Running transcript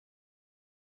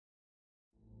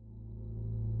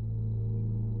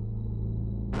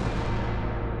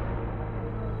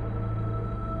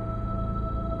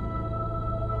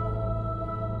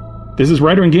This is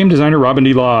writer and game designer Robin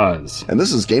D. Laws. And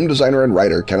this is game designer and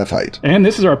writer Kenneth Hite. And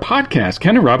this is our podcast,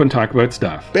 Ken and Robin Talk About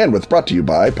Stuff. Bandwidth brought to you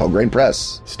by Pelgrane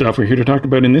Press. Stuff we're here to talk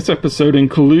about in this episode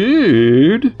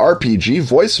include... RPG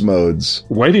voice modes.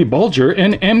 Whitey Bulger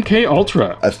and MK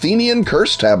Ultra. Athenian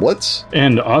curse tablets.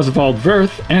 And Oswald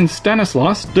Verth and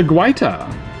Stanislaus de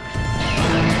Guaita.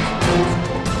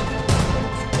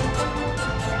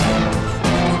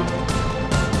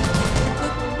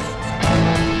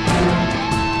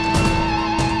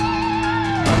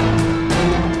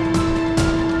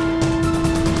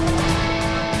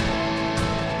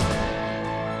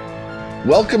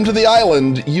 Welcome to the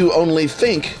island you only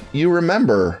think you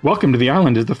remember. Welcome to the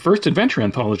Island is the first adventure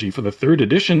anthology for the third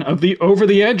edition of the Over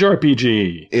the Edge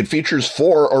RPG. It features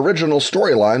 4 original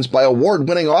storylines by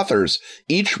award-winning authors,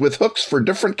 each with hooks for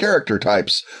different character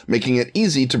types, making it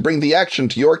easy to bring the action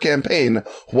to your campaign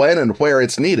when and where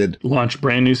it's needed. Launch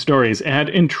brand new stories, add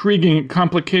intriguing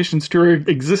complications to your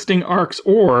existing arcs,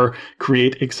 or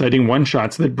create exciting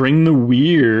one-shots that bring the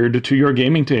weird to your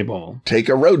gaming table. Take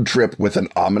a road trip with an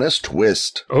ominous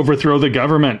twist. Overthrow the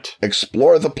government.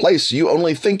 Explore the place you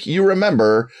only think you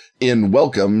remember in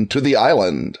Welcome to the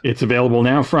Island. It's available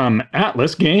now from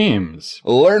Atlas Games.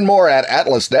 Learn more at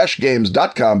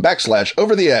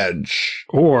atlas-games.com/overtheedge.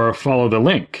 Or follow the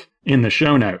link in the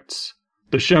show notes.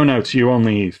 The show notes you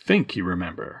only think you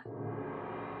remember.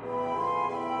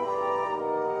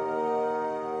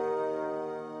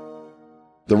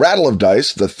 The rattle of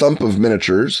dice, the thump of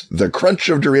miniatures, the crunch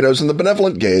of Doritos, and the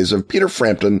benevolent gaze of Peter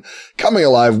Frampton coming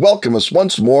alive welcome us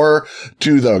once more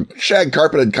to the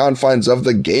shag-carpeted confines of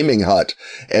the Gaming Hut.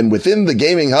 And within the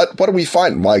Gaming Hut, what do we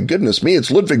find? My goodness me, it's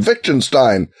Ludwig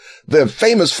Wittgenstein, the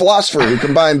famous philosopher who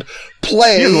combined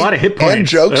play he has a lot of hit points, and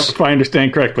jokes. If I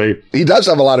understand correctly. He does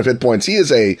have a lot of hit points. He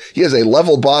is a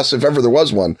level boss if ever there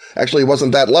was one. Actually, he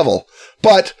wasn't that level.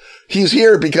 But he's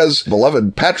here because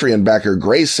beloved Patreon backer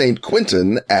Gray St.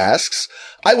 Quentin asks,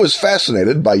 I was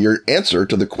fascinated by your answer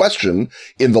to the question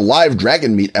in the live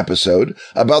Dragon Meat episode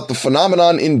about the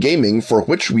phenomenon in gaming for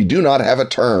which we do not have a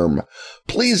term.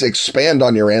 Please expand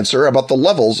on your answer about the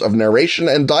levels of narration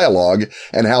and dialogue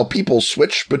and how people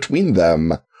switch between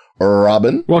them.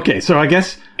 Robin? Well, okay, so I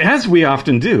guess, as we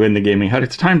often do in the Gaming Hut,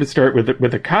 it's time to start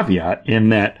with a caveat in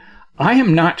that I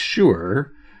am not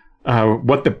sure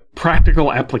what the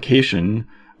practical application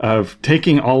of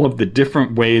taking all of the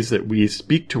different ways that we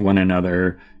speak to one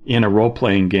another in a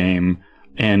role-playing game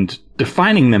and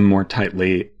defining them more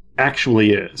tightly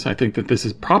actually is. I think that this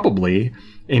is probably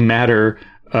a matter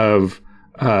of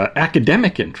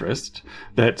academic interest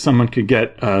that someone could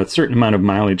get a certain amount of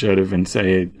mileage out of in,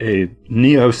 say, a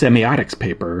neo-semiotics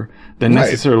paper than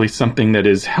necessarily something that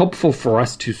is helpful for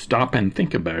us to stop and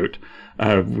think about.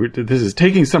 This is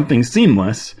taking something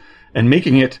seamless and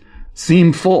making it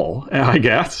seem full, I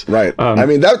guess. Right. I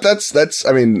mean, that's,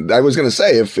 I mean, I was going to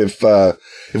say, if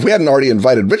we hadn't already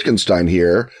invited Wittgenstein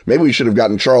here, maybe we should have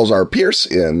gotten Charles R. Pierce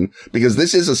in, because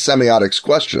this is a semiotics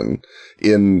question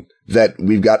in that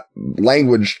we've got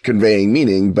language conveying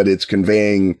meaning, but it's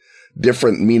conveying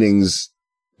different meanings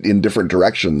in different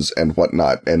directions and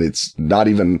whatnot. And it's not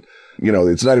even,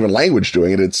 it's not even language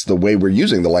doing it. It's the way we're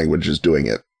using the language is doing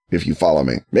it. If you follow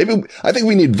me. I think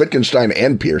we need Wittgenstein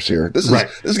and Pierce here. This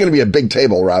is going to be a big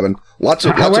table, Robin. Lots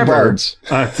of bards.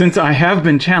 Since I have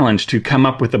been challenged to come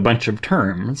up with a bunch of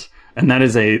terms, and that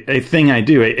is a thing I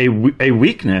do, a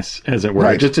weakness, as it were.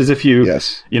 Right. Just as if if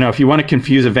you want to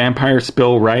confuse a vampire,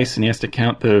 spill rice, and he has to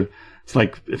count it's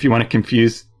like if you want to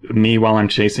confuse me while I'm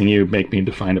chasing you, make me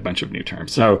define a bunch of new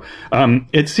terms. So,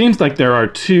 it seems like there are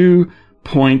 2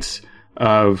 points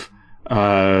of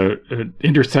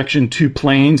intersection, 2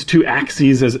 planes, 2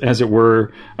 axes, as it were,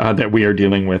 that we are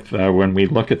dealing with when we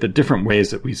look at the different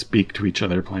ways that we speak to each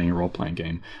other playing a role-playing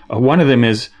game. One of them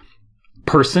is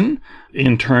person,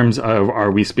 in terms of,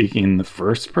 are we speaking in the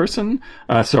first person?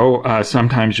 So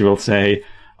sometimes you will say,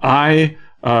 I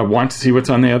want to see what's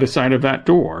on the other side of that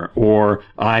door, or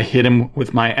I hit him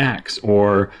with my axe,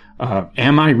 or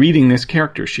am I reading this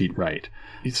character sheet right?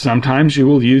 Sometimes you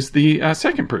will use the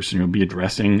second person. You'll be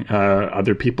addressing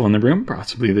other people in the room,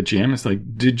 possibly the GM. It's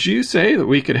like, did you say that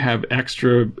we could have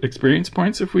extra experience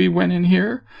points if we went in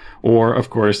here? Or, of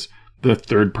course, the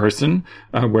third person,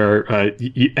 where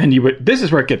this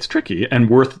is where it gets tricky and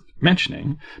worth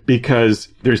mentioning, because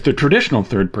there's the traditional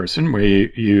third person where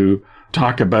you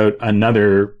talk about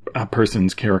another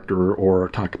person's character or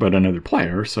talk about another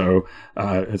player. So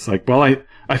it's like, well,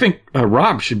 I think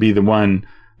Rob should be the one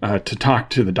to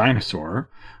talk to the dinosaur,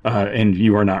 and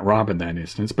you are not Rob in that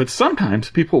instance. But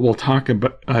sometimes people will talk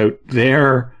about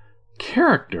their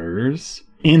characters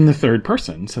in the third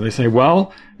person. So they say,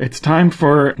 well, it's time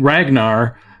for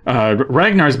Ragnar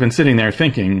Ragnar's been sitting there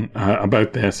thinking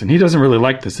about this, and he doesn't really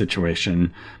like the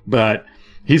situation, but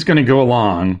he's going to go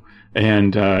along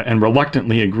and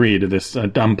reluctantly agree to this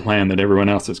dumb plan that everyone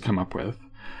else has come up with,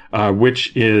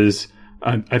 which is,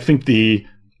 I think, the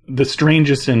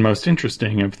strangest and most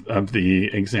interesting of the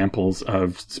examples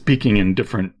of speaking in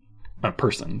different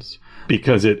persons,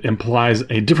 because it implies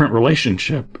a different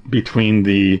relationship between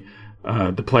the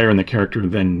player and the character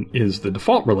than is the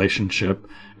default relationship.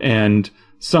 And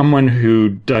someone who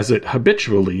does it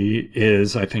habitually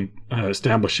is, I think,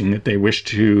 establishing that they wish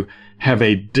to have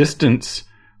a distance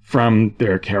from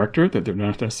their character, that they're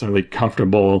not necessarily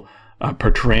comfortable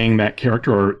portraying that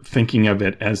character or thinking of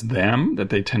it as them, that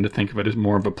they tend to think of it as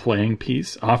more of a playing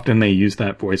piece. Often they use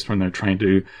that voice when they're trying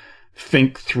to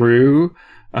think through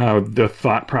the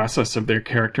thought process of their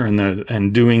character,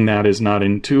 and doing that is not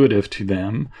intuitive to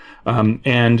them.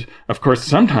 And of course,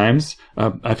 sometimes,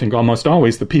 I think almost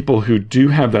always, the people who do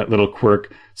have that little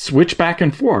quirk switch back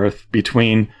and forth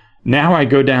between, now I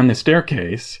go down the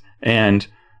staircase, and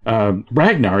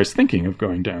Ragnar is thinking of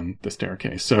going down the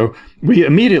staircase. So we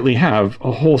immediately have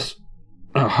a host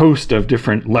of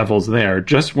different levels there,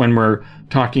 just when we're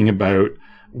talking about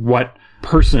what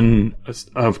person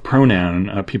of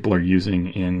pronoun people are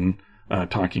using in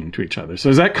talking to each other. So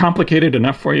is that complicated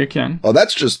enough for you, Ken? Oh,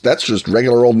 that's just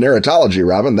regular old narratology,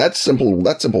 Robin. That's simple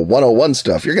 101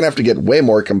 stuff. You're going to have to get way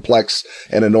more complex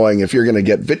and annoying if you're going to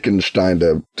get Wittgenstein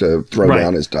to throw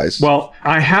down his dice. Well,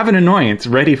 I have an annoyance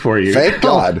ready for you. Thank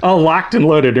God. All locked and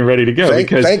loaded and ready to go.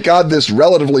 Thank God this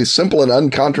relatively simple and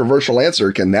uncontroversial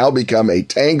answer can now become a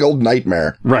tangled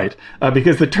nightmare. Right.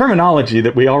 Because the terminology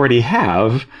that we already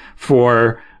have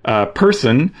for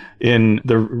person in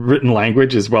the written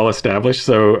language is well established,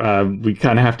 so we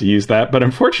kind of have to use that. But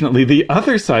unfortunately, the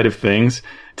other side of things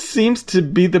seems to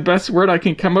be the best word I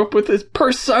can come up with is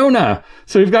persona.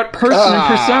 So we've got person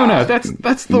and persona.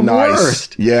 That's the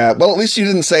worst. Yeah. Well, at least you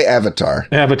didn't say avatar.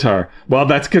 Avatar. Well,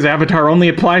 that's because avatar only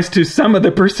applies to some of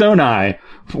the personae.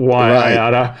 Why?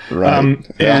 Right.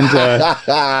 And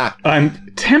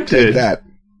I'm tempted. Take that.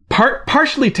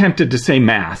 Partially tempted to say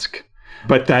mask.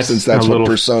 But since that's what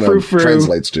persona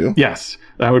translates to. Yes.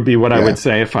 That would be what I would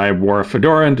say if I wore a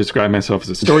fedora and described myself as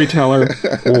a storyteller,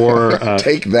 or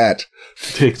take that.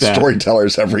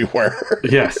 Storytellers everywhere.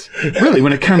 Yes. Really,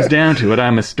 when it comes down to it,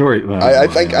 I'm a story. I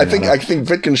think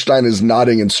Wittgenstein is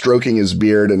nodding and stroking his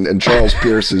beard, and Charles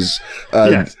Pierce is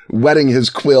wetting his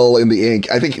quill in the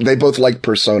ink. I think they both like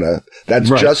persona.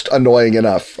 That's just annoying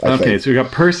enough. I think. So we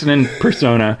got person and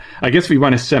persona. I guess if we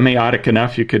want to semiotic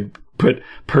enough, you could put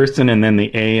person and then the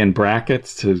A in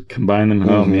brackets to combine them.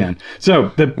 Oh man! So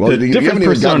the different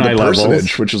personae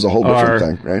levels, which is a whole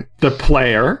different thing, right? The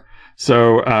player.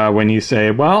 So when you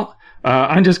say, "Well,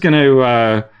 I'm just going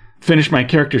to finish my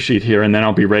character sheet here, and then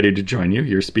I'll be ready to join you,"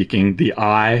 you're speaking the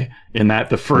I in that.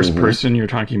 The first person you're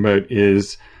talking about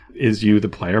is you, the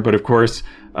player. But of course,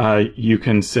 you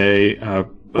can say,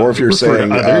 or if you're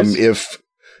saying,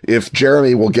 if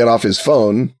Jeremy will get off his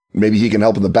phone, maybe he can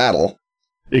help in the battle.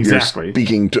 Exactly. You're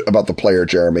speaking about the player,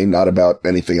 Jeremy, not about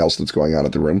anything else that's going on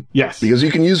at the room. Yes. Because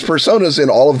you can use personas in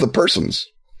all of the persons.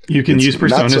 You can use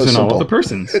personas in all of the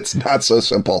persons. It's not so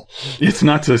simple. It's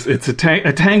not so. It's a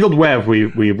tangled web we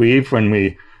weave when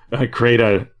we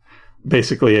create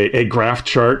basically a graph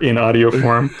chart in audio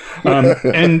form.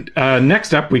 And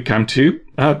next up, we come to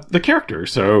the character.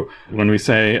 So when we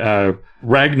say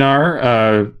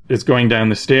Ragnar is going down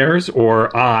the stairs,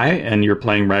 or and you're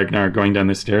playing Ragnar going down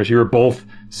the stairs, you're both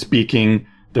speaking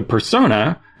the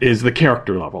persona is the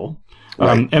character level.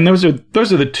 Right. And those are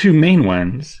the two main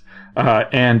ones.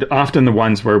 And often the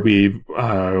ones where we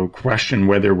question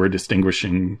whether we're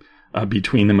distinguishing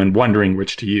between them and wondering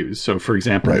which to use. So, for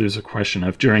example, there's a question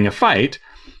of, during a fight,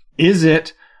 is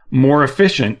it more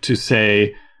efficient to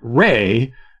say,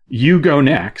 Ray, you go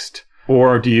next?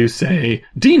 Or do you say,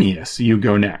 Denius, you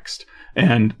go next?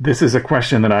 And this is a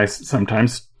question that I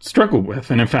sometimes struggle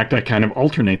with. And in fact, I kind of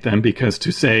alternate them, because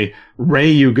to say, Ray,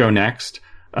 you go next,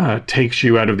 takes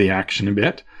you out of the action a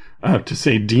bit. To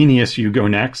say Denius, you go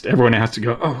next, everyone has to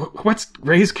go, oh, what's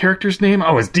Ray's character's name?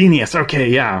 Oh, it's Denius. Okay,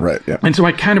 yeah. Right, yeah. And so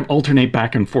I kind of alternate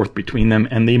back and forth between them.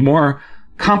 And the more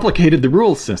complicated the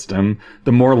rule system,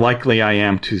 the more likely I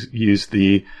am to use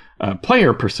the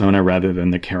player persona rather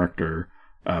than the character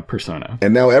persona.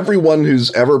 And now everyone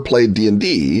who's ever played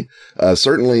D&D,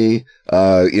 certainly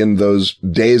in those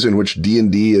days in which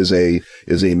D&D is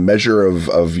a measure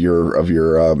of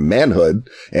your manhood,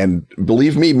 and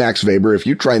believe me, Max Weber, if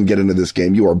you try and get into this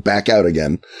game, you are back out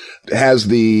again, has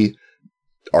the,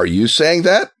 are you saying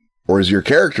that? Or is your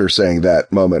character saying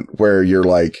that moment where you're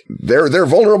like, they're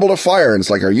vulnerable to fire? And it's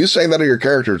like, are you saying that, or your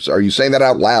characters? Are you saying that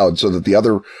out loud so that the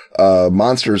other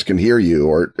monsters can hear you?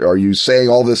 Or are you saying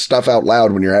all this stuff out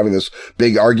loud when you're having this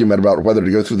big argument about whether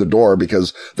to go through the door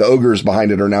because the ogres behind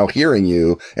it are now hearing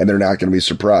you and they're not going to be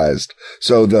surprised?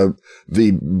 So the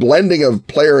blending of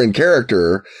player and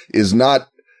character is not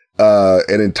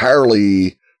an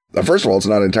entirely, first of all, it's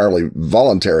not entirely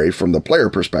voluntary from the player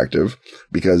perspective,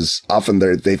 because often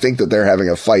they think that they're having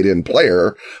a fight in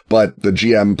player, but the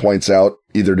GM points out,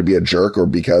 either to be a jerk or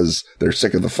because they're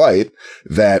sick of the fight,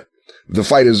 that the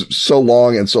fight is so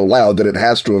long and so loud that it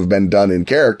has to have been done in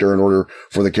character in order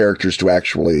for the characters to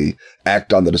actually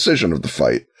act on the decision of the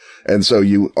fight. And so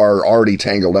you are already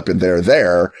tangled up in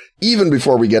there, even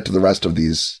before we get to the rest of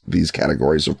these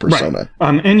categories of persona.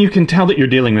 Right. And you can tell that you're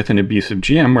dealing with an abusive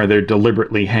GM where they're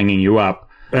deliberately hanging you up.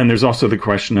 And there's also the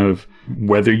question of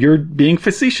whether you're being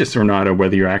facetious or not, or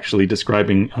whether you're actually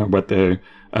describing what the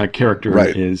character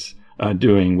is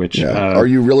doing, which... are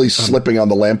you really slipping on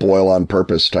the lamp oil on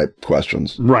purpose type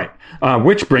questions? Right.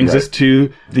 Which brings us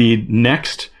to the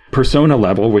next persona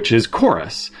level, which is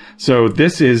chorus. So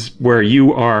this is where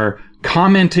you are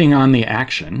commenting on the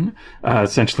action,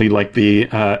 essentially like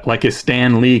like a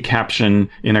Stan Lee caption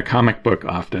in a comic book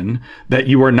often, that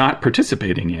you are not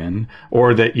participating in,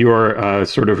 or that you're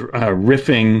sort of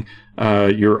riffing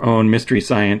your own Mystery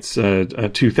Science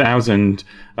 2000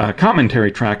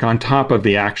 commentary track on top of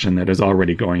the action that is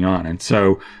already going on. And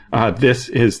so this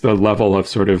is the level of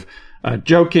sort of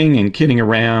joking and kidding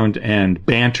around and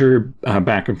banter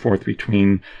back and forth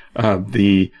between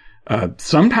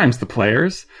sometimes the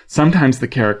players, sometimes the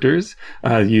characters.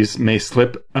 You may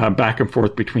slip back and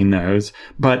forth between those,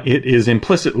 but it is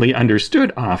implicitly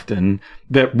understood often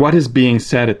that what is being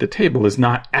said at the table is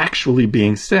not actually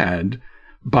being said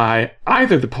by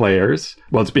either the players.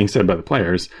 Well, it's being said by the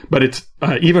players, but it's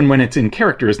even when it's in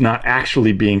character, is not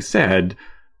actually being said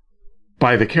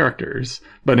by the characters,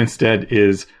 but instead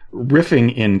is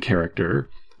riffing in character.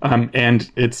 And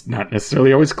it's not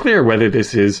necessarily always clear whether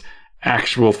this is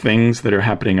actual things that are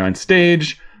happening on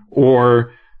stage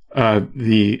or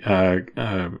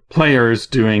the players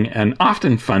doing an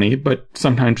often funny, but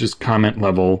sometimes just comment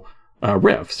level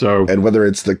riff. So, and whether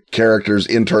it's the character's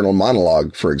internal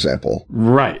monologue, for example.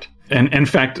 Right. And in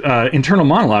fact, internal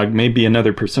monologue may be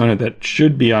another persona that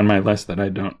should be on my list that I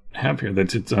don't have here.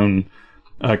 That's its own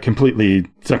completely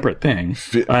separate thing.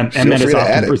 And that is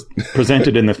often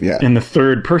presented in the in the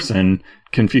third person,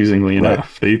 confusingly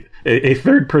enough. A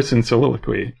third person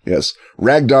soliloquy. Yes.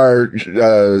 Ragnar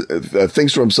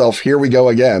thinks to himself, here we go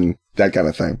again. That kind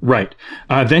of thing. Right.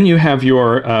 Then you have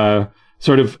your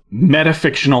sort of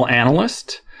metafictional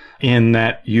analyst, in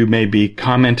that you may be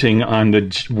commenting on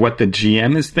what the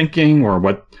GM is thinking or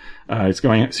what is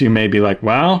going on. So you may be like,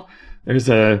 well, there's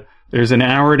an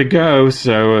hour to go,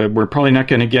 so we're probably not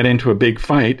going to get into a big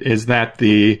fight. That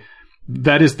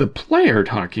is the player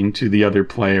talking to the other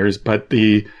players, but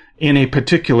in a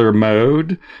particular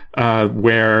mode,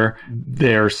 where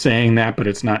they're saying that, but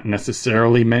it's not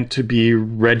necessarily meant to be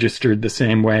registered the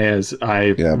same way as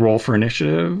I roll for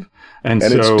initiative. And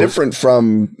so, it's different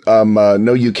from,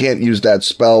 no, you can't use that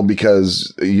spell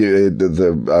because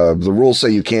the rules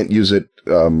say you can't use it,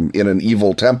 in an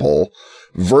evil temple,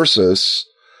 versus,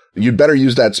 you'd better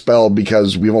use that spell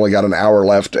because we've only got an hour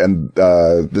left and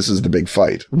this is the big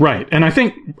fight. Right. And I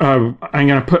think I'm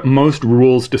going to put most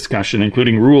rules discussion,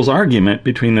 including rules argument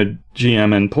between the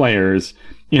GM and players,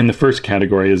 in the first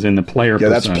category, is in the player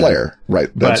persona. Yeah, that's player. Right.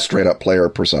 That's straight up player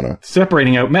persona.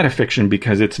 Separating out metafiction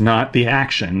because it's not the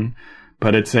action,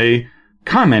 but it's a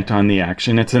comment on the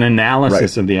action. It's an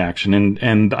analysis of the action.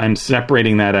 And I'm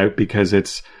separating that out because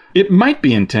it might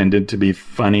be intended to be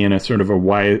funny in a sort of a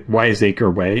wiseacre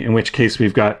way, in which case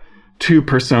we've got two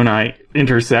personae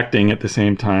intersecting at the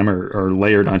same time or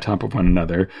layered on top of one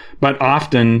another. But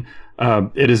often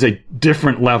it is a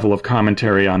different level of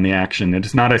commentary on the action. It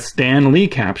is not a Stan Lee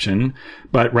caption,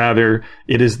 but rather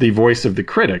it is the voice of the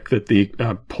critic, that the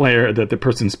the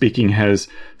person speaking has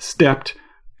stepped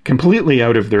completely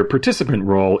out of their participant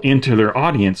role into their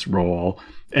audience role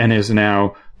and is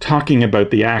now talking about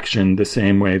the action the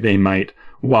same way they might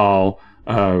while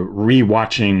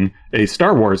rewatching a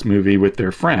Star Wars movie with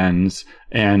their friends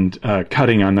and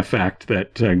cutting on the fact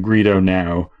that Greedo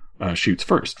now shoots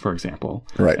first, for example.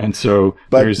 Right. And so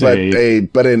but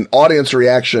an audience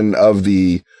reaction of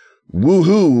the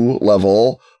woohoo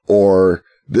level or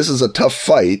this is a tough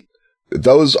fight,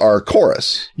 those are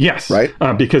chorus. Yes. Right?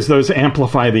 Because those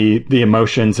amplify the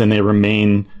emotions and they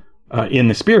remain in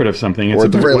the spirit of something. It's or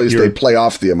at the very least, they play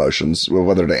off the emotions,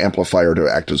 whether to amplify or to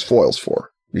act as foils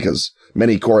for. Because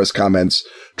many chorus comments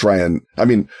try and, I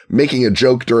mean, making a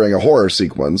joke during a horror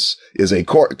sequence is a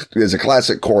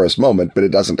classic chorus moment, but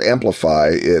it doesn't amplify.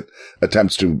 It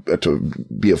attempts to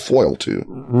be a foil to.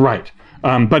 Right.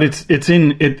 But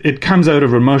it comes out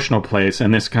of an emotional place,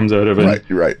 and this comes out of an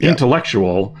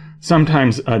intellectual,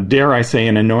 sometimes, dare I say,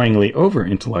 an annoyingly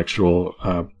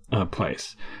over-intellectual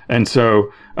place. And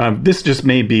so this just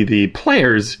may be the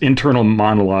player's internal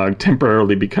monologue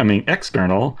temporarily becoming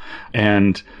external,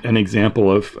 and an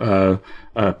example of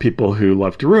people who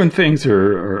love to ruin things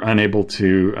or are unable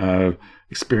to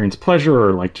experience pleasure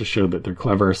or like to show that they're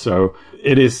clever. So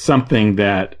it is something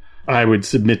that I would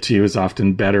submit to you is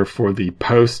often better for the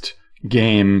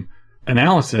post-game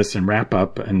analysis and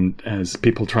wrap-up, and as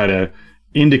people try to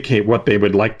indicate what they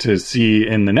would like to see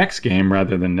in the next game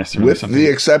rather than necessarily with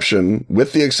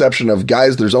the exception of,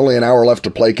 guys, there's only an hour left to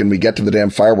play. Can we get to the damn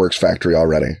fireworks factory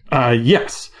already?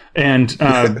 Yes. And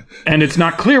and it's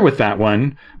not clear with that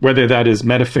one whether that is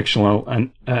metafictional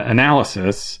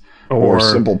analysis or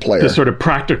simple player. The sort of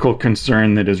practical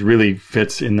concern that is really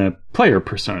fits in the player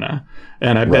persona.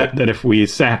 And I bet that if we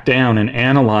sat down and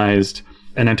analyzed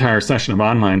an entire session of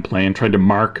online play and tried to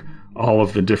mark all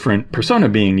of the different persona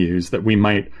being used, that we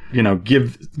might,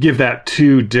 give that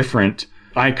two different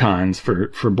icons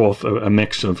for both a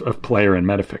mix of player and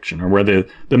metafiction, or where the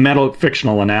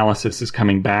metafictional analysis is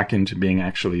coming back into being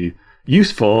actually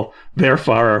useful,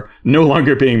 therefore no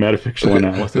longer being metafictional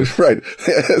analysis. Right.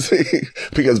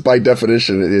 Because by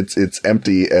definition, it's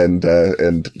empty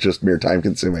and just mere time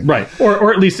consuming. Right.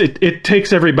 Or at least it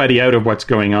takes everybody out of what's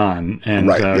going on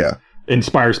and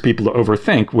inspires people to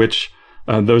overthink, which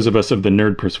those of us of the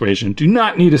nerd persuasion do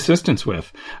not need assistance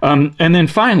with. And then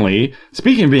finally,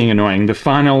 speaking of being annoying, the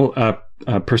final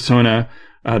persona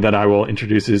that I will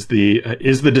introduce is the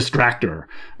distractor.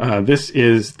 This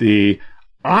is the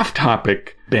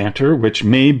off-topic banter, which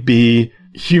may be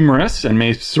humorous and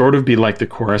may sort of be like the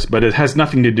chorus, but it has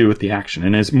nothing to do with the action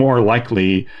and is more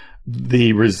likely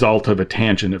the result of a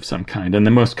tangent of some kind. And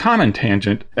the most common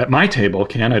tangent at my table,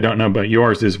 Ken, I don't know about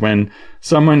yours, is when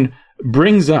someone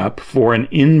brings up, for an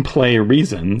in-play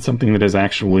reason, something that is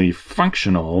actually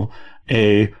functional,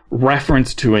 a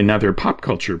reference to another pop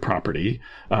culture property.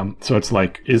 So it's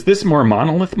like, is this more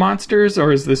Monolith Monsters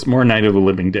or is this more Night of the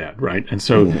Living Dead, right? And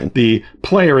so the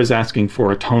player is asking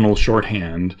for a tonal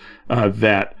shorthand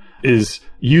that is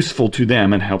useful to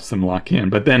them and helps them lock in.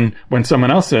 But then when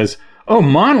someone else says, oh,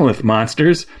 Monolith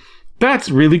Monsters, that's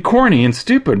really corny and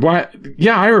stupid. Why?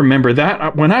 Yeah, I remember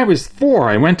that. When I was 4,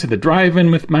 I went to the drive-in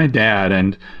with my dad,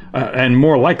 and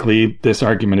more likely, this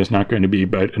argument is not going to be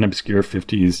about an obscure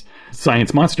 50s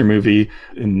science monster movie,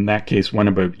 in that case, one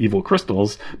about evil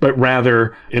crystals, but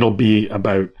rather it'll be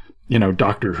about,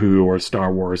 Doctor Who or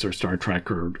Star Wars or Star Trek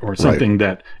or something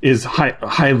that is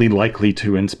highly likely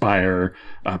to inspire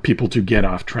people to get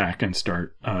off track and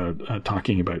start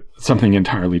talking about something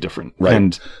entirely different. Right.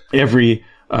 And every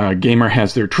gamer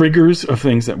has their triggers of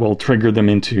things that will trigger them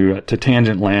into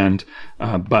tangent land,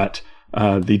 but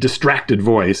the distracted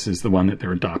voice is the one that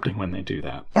they're adopting when they do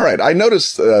that. All right. I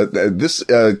noticed this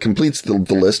completes the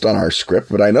list on our script,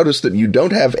 but I noticed that you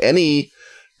don't have any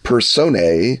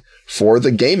personae for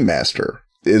the game master.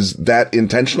 Is that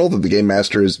intentional, that the game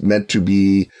master is meant to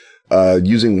be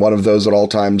using one of those at all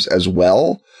times as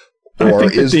well?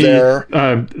 Or is there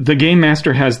the game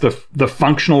master has the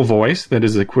functional voice that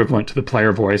is equivalent to the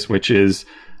player voice, which is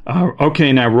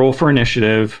okay, now roll for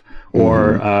initiative,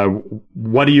 or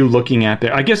what are you looking at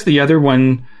there? I guess the other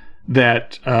one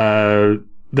that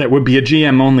would be a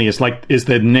GM only is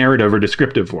the narrative or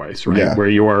descriptive voice, right? Yeah. Where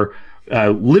you're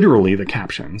literally the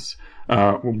captions,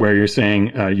 where you're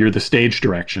saying you're the stage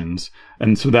directions,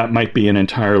 and so that might be an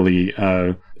entirely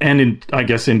I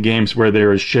guess in games where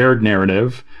there is shared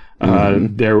narrative.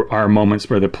 There are moments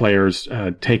where the players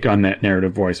take on that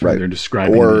narrative voice where they're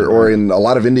describing. Or in a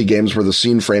lot of indie games where the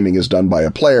scene framing is done by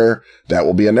a player, that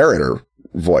will be a narrator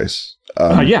voice.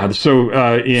 So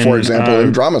for example,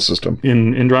 in Drama System.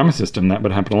 In Drama System, that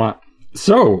would happen a lot.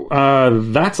 So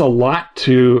that's a lot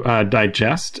to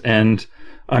digest. And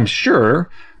I'm sure,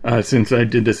 since I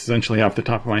did this essentially off the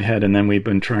top of my head, and then we've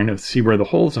been trying to see where the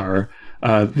holes are,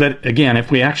 that, again, if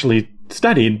we actually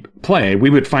studied play, we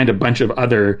would find a bunch of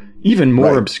other, even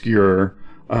more obscure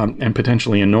and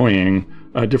potentially annoying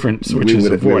different switches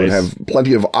of voice. We would have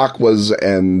plenty of aquas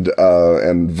and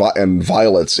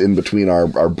violets in between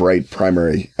our bright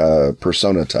primary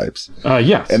persona types.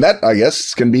 Yes. And that, I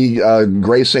guess, can be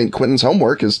Gray St. Quentin's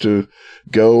homework, is to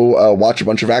go watch a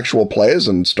bunch of actual plays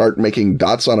and start making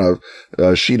dots on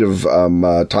a sheet of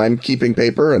timekeeping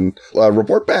paper and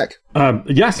report back.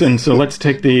 Yes, and so let's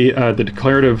take the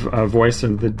declarative voice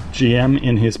of the GM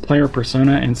in his player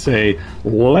persona and say,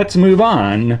 let's move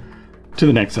on to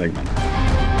the next segment.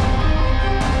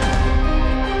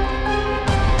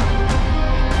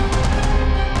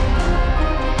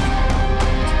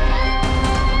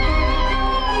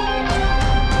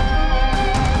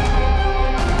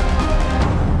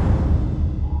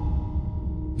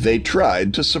 They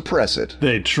tried to suppress it.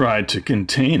 They tried to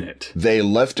contain it. They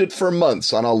left it for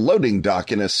months on a loading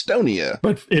dock in Estonia.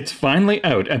 But it's finally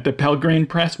out at the Pelgrane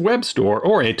Press web store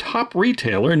or a top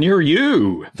retailer near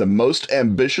you. The most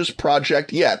ambitious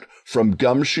project yet from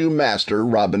Gumshoe master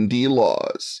Robin D.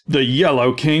 Laws. The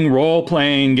Yellow King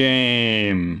role-playing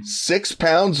game. 6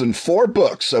 pounds and 4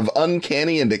 books of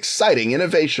uncanny and exciting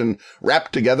innovation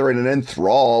wrapped together in an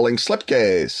enthralling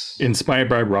slipcase. Inspired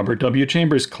by Robert W.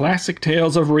 Chambers' classic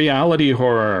tales of reality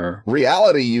horror.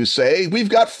 Reality, you say? We've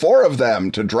got 4 of them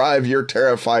to drive your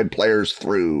terrified players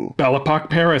through. Belle Epoque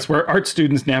Paris, where art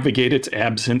students navigate its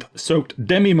absinthe-soaked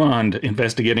demimonde,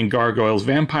 investigating gargoyles,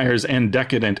 vampires, and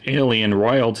decadent alien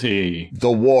royalty.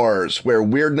 The Wars, where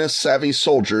weirdness-savvy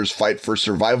soldiers fight for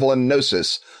survival and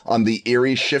gnosis on the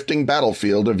eerie shifting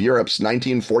battlefield of Europe's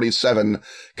 1947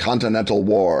 Continental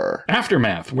War.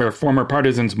 Aftermath, where former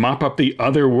partisans mop up the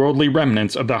otherworldly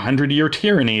remnants of the 100-year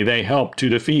tyranny they helped to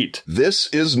defeat. This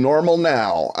is normal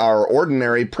now, our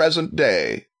ordinary present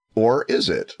day. Or is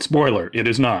it? Spoiler, it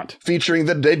is not. Featuring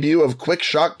the debut of Quick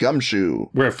Shock Gumshoe,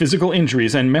 where physical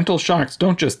injuries and mental shocks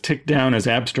don't just tick down as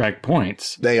abstract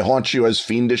points. They haunt you as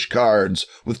fiendish cards,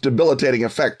 with debilitating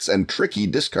effects and tricky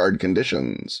discard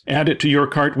conditions. Add it to your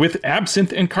cart with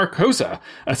Absinthe and Carcosa,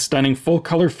 a stunning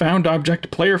full-color found object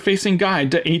player-facing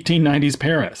guide to 1890s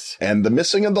Paris. And The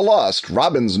Missing and the Lost,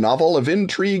 Robin's novel of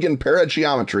intrigue and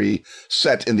parageometry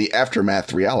set in the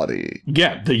Aftermath reality.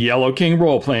 Get the Yellow King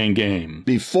role-playing game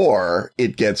before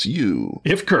it gets you.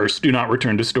 If cursed, do not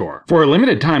return to store. For a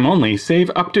limited time only,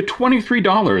 save up to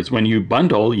 $23 when you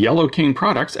bundle Yellow King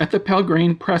products at the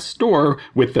Pelgrane Press store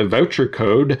with the voucher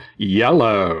code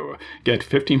YELLOW. Get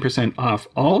 15% off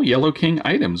all Yellow King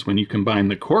items when you combine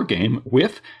the core game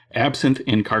with Absinthe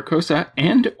in Carcosa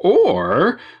and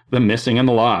or The Missing and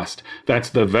the Lost. That's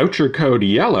the voucher code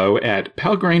YELLOW at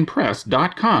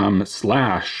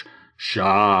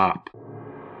pelgranepress.com/shop.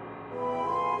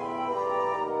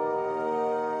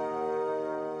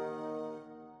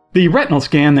 The retinal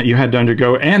scan that you had to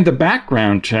undergo and the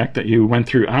background check that you went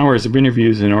through hours of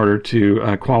interviews in order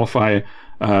to qualify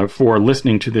for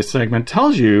listening to this segment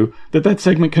tells you that that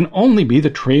segment can only be the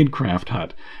Tradecraft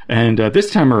Hut. And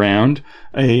this time around,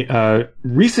 a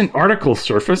recent article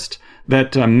surfaced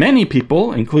that many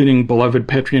people, including beloved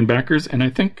Patreon backers, and I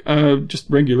think just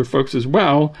regular folks as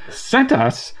well, sent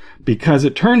us because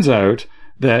it turns out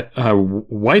that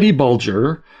Whitey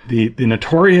Bulger, the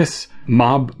notorious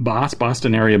mob boss,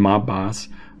 Boston area mob boss,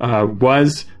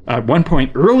 was at one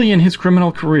point early in his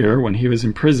criminal career when he was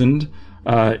imprisoned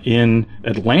in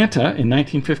Atlanta in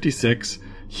 1956.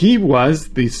 He was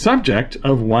the subject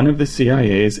of one of the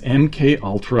CIA's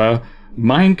MKUltra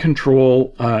mind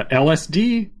control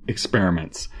LSD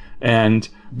experiments. And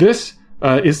this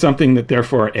is something that,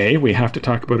 therefore, A, we have to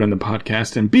talk about in the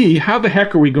podcast, and B, how the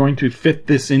heck are we going to fit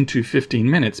this into 15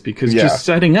 minutes? Because just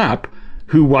setting up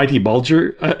who Whitey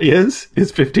Bulger is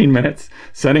 15 minutes.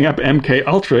 Setting up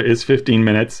MKUltra is 15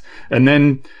 minutes. And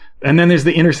then there's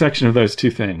the intersection of those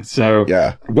two things. So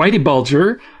Whitey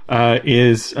Bulger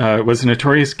was a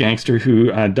notorious gangster who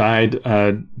died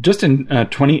just in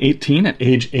 2018 at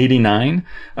age 89,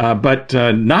 but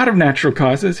not of natural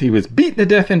causes. He was beaten to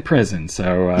death in prison.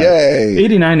 So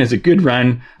 89 is a good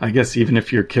run, I guess, even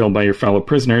if you're killed by your fellow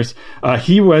prisoners.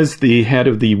 He was the head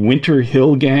of the Winter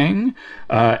Hill Gang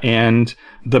and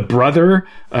the brother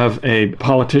of a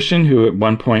politician who at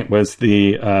one point was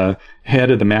the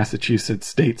head of the Massachusetts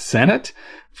State Senate.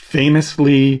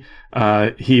 Famously,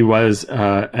 he was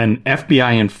an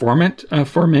FBI informant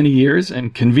for many years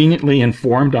and conveniently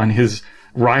informed on his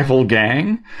rival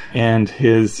gang. And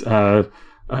his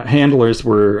handlers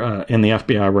were in the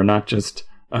FBI were not just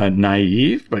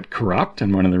naive, but corrupt.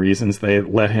 And one of the reasons they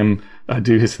let him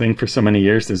do his thing for so many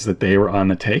years is that they were on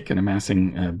the take and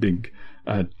amassing big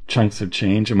chunks of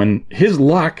change. And when his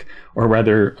luck, or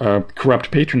rather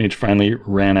corrupt patronage, finally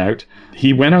ran out,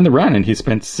 he went on the run and he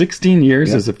spent 16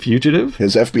 years as a fugitive.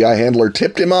 His FBI handler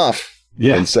tipped him off.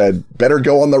 and said, better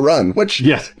go on the run, which,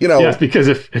 yes, because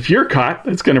if you're caught,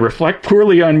 that's going to reflect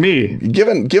poorly on me.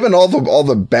 Given all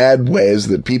the bad ways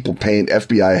that people paint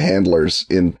FBI handlers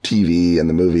in TV and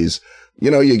the movies,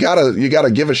 you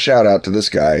gotta give a shout out to this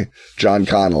guy, John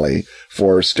Connolly,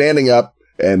 for standing up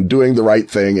and doing the right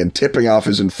thing and tipping off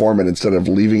his informant instead of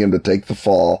leaving him to take the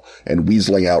fall and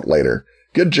weaseling out later.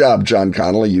 Good job, John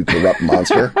Connolly, you corrupt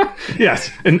monster. Yes,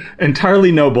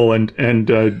 entirely noble and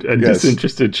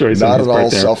disinterested choice. Not at all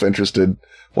self-interested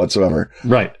whatsoever.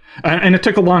 Right. And it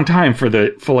took a long time for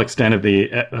the full extent of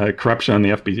the corruption on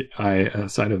the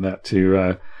FBI side of that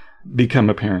to become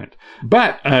apparent.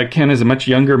 But Ken is a much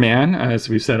younger man, as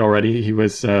we've said already. He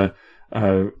was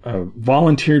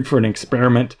volunteered for an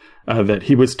experiment that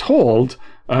he was told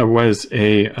was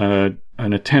an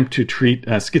attempt to treat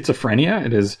schizophrenia.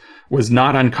 It was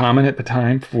not uncommon at the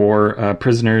time for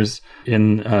prisoners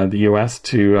in the U.S.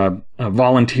 to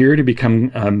volunteer to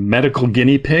become medical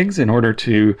guinea pigs in order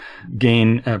to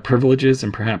gain privileges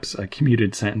and perhaps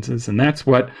commuted sentences. And that's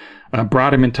what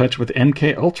brought him in touch with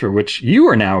MK Ultra, which you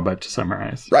are now about to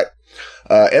summarize. Right.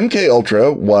 MK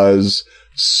Ultra was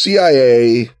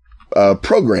CIA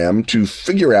program to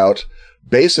figure out,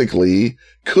 basically,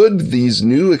 could these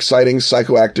new exciting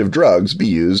psychoactive drugs be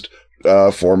used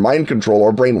for mind control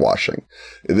or brainwashing?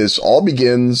 This all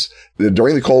begins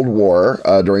during the Cold War,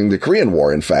 during the Korean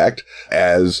War, in fact,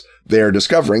 as they're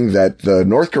discovering that the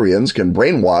North Koreans can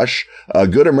brainwash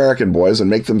good American boys and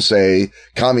make them say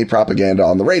commie propaganda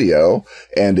on the radio.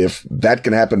 And if that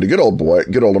can happen to good old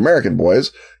American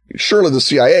boys, surely the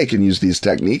CIA can use these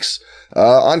techniques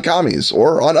on commies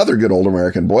or on other good old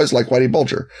American boys like Whitey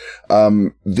Bulger.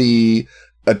 The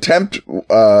attempt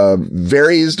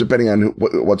varies depending on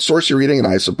what source you're reading, and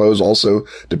I suppose also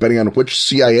depending on which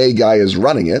CIA guy is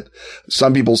running it.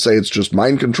 Some people say it's just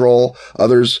mind control,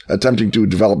 others attempting to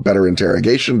develop better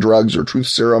interrogation drugs or truth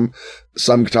serum.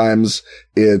 Sometimes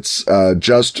it's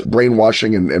just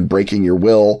brainwashing and breaking your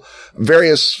will.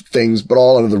 Various things, but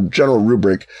all under the general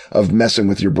rubric of messing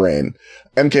with your brain.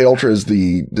 MK Ultra is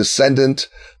the descendant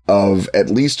of at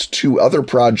least two other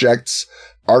projects,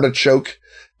 Artichoke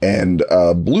and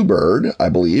Bluebird, I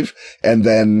believe. And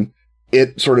then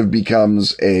it sort of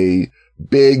becomes a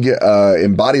big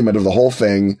embodiment of the whole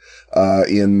thing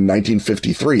in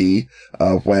 1953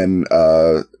 when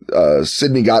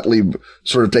Sidney Gottlieb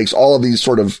sort of takes all of these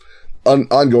sort of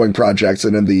ongoing projects,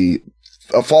 and in the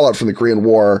fallout from the Korean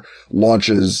War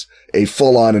launches a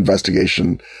full-on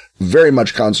investigation, very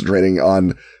much concentrating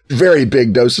on very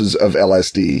big doses of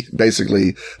LSD.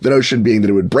 Basically, the notion being that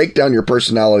it would break down your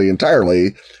personality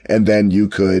entirely, and then you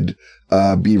could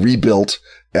be rebuilt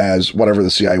as whatever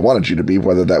the CIA wanted you to be,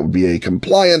 whether that would be a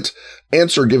compliant,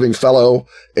 answer-giving fellow,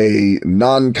 a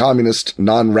non-communist,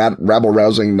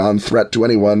 non-rabble-rousing, non-threat to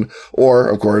anyone, or,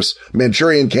 of course,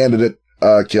 Manchurian Candidate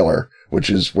killer, which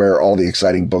is where all the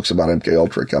exciting books about MK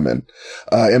Ultra come in.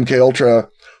 MK Ultra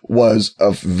was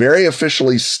very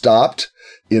officially stopped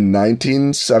in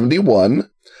 1971,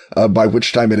 by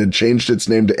which time it had changed its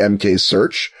name to MK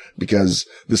Search, because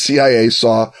the CIA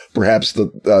saw perhaps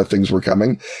the things were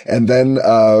coming. And then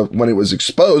when it was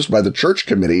exposed by the Church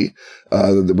Committee,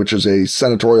 which is a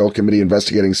senatorial committee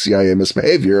investigating CIA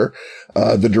misbehavior,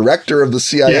 the director of the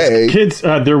CIA... Yes, kids,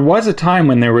 there was a time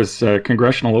when there was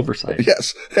congressional oversight.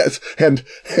 Yes.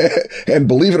 And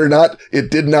believe it or not,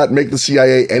 it did not make the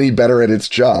CIA any better at its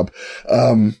job.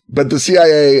 But the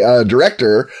CIA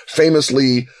director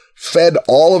famously fed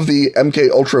all of the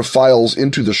MK Ultra files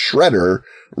into the shredder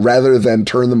rather than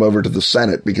turn them over to the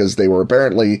Senate, because they were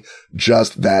apparently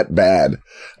just that bad.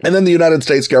 And then the United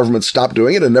States government stopped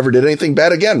doing it and never did anything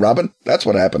bad again, Robin. That's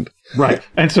what happened. Right.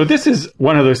 And so this is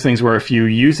one of those things where if you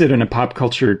use it in a pop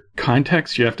culture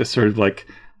context, you have to sort of like,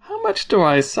 how much do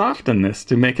I soften this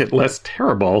to make it less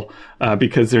terrible?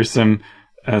 Because there's some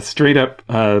straight up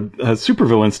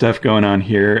supervillain stuff going on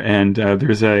here. And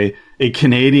there's a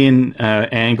Canadian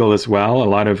angle as well. A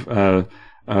lot of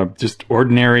just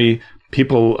ordinary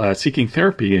people seeking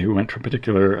therapy who went to a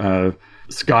particular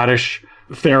Scottish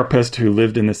therapist who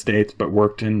lived in the States but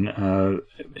worked in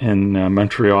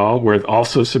Montreal, were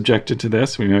also subjected to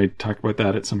this. We may talk about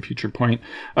that at some future point.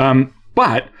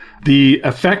 But the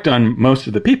effect on most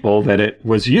of the people that it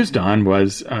was used on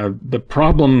was the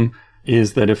problem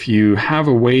is that if you have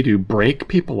a way to break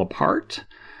people apart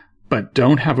but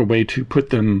don't have a way to put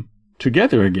them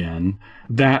together again,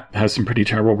 that has some pretty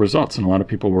terrible results. And a lot of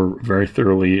people were very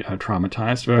thoroughly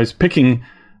traumatized. But I was picking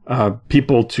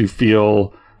people to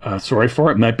feel sorry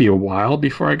for. It might be a while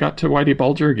before I got to Whitey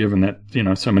Bulger, given that,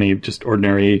 so many just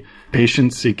ordinary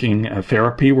patients seeking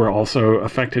therapy were also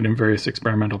affected in various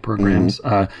experimental programs.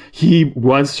 He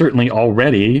was certainly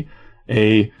already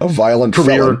a violent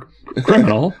career felon.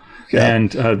 criminal. Yeah.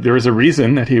 And there was a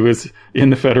reason that he was in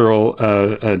the federal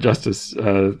justice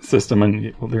system,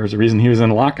 and there was a reason he was in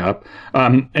lockup.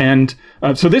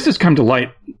 So this has come to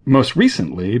light most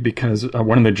recently because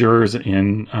one of the jurors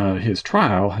in his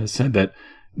trial has said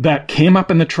that came up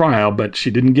in the trial, but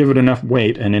she didn't give it enough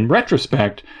weight. And in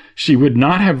retrospect, she would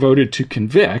not have voted to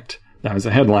convict, that was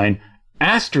the headline,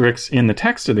 asterisks in the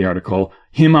text of the article,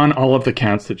 him on all of the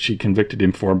counts that she convicted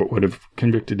him for, but would have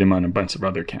convicted him on a bunch of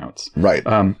other counts. Right.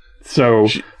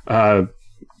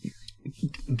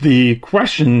 The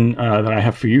question that I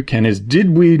have for you, Ken, is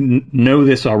did we know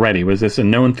this already? Was this a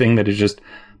known thing that has just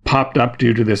popped up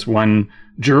due to this one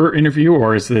juror interview,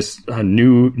 or is this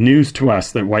new news to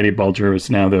us that Whitey Bulger is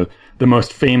now the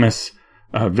most famous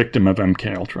victim of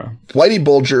MKUltra? Whitey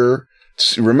Bulger,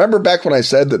 remember back when I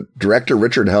said that director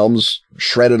Richard Helms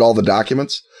shredded all the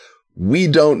documents? We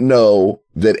don't know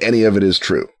that any of it is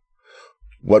true.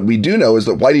 What we do know is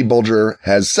that Whitey Bulger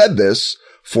has said this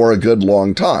for a good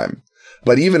long time.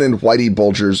 But even in Whitey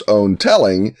Bulger's own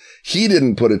telling, he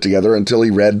didn't put it together until he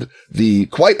read the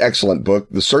quite excellent book,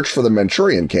 The Search for the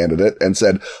Manchurian Candidate, and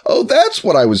said, oh, that's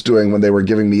what I was doing when they were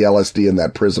giving me LSD in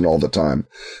that prison all the time.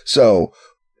 So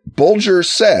Bulger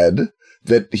said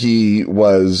that he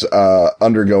was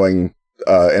undergoing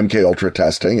MKUltra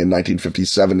testing in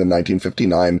 1957 and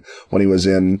 1959 when he was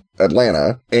in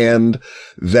Atlanta, and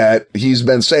that he's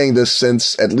been saying this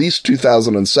since at least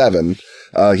 2007.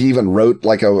 He even wrote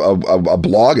like a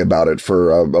blog about it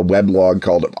for a weblog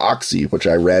called Oxy, which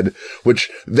I read, which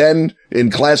then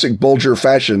in classic Bulger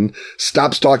fashion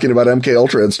stops talking about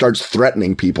MKUltra and starts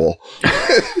threatening people.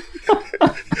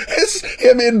 It's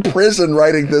him in prison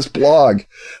writing this blog.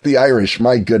 The Irish,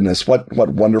 my goodness, what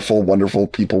wonderful, wonderful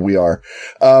people we are.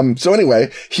 So anyway,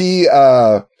 he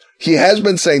has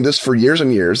been saying this for years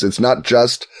and years. It's not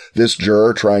just this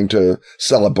juror trying to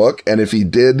sell a book. And if he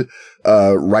did,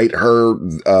 write her,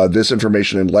 this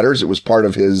information in letters, it was part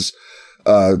of his,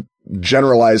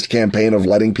 generalized campaign of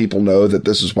letting people know that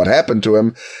this is what happened to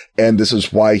him. And this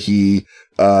is why he,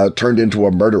 turned into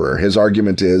a murderer. His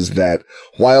argument is that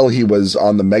while he was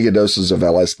on the megadoses of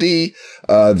LSD,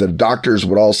 the doctors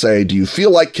would all say, do you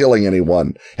feel like killing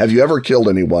anyone? Have you ever killed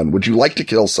anyone? Would you like to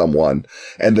kill someone?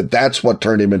 And that's what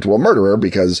turned him into a murderer,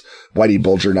 because Whitey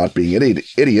Bulger, not being an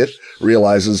idiot,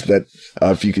 realizes that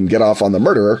if you can get off on the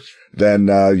murderer, then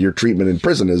your treatment in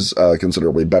prison is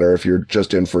considerably better if you're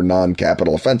just in for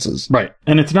non-capital offenses. Right.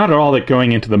 And it's not at all that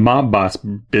going into the mob boss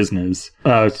business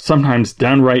sometimes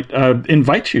downright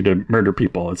invites you to murder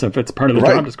people as if it's part of the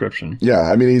job description. Yeah.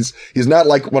 I mean, he's not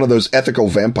like one of those ethical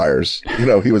vampires. You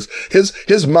know, he was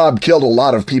his mob killed a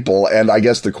lot of people. And I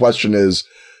guess the question is,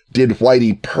 did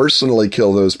Whitey personally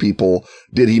kill those people?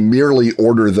 Did he merely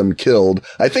order them killed?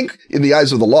 I think in the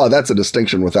eyes of the law, that's a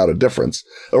distinction without a difference.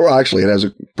 Or actually, it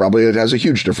has a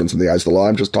huge difference in the eyes of the law.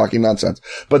 I'm just talking nonsense.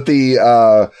 But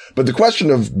the question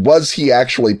of was he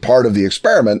actually part of the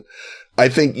experiment? I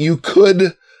think you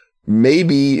could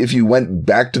maybe, if you went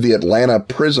back to the Atlanta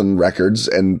prison records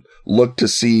and looked to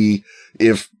see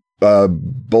if,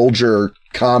 Bulger,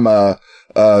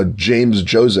 James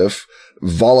Joseph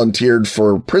volunteered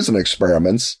for prison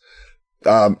experiments.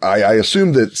 I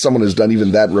assume that someone has done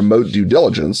even that remote due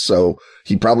diligence. So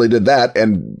he probably did that.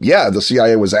 And yeah, the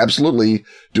CIA was absolutely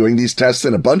doing these tests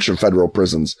in a bunch of federal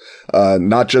prisons.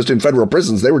 Not just in federal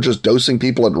prisons. They were just dosing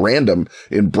people at random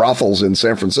in brothels in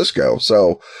San Francisco.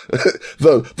 So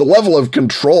the level of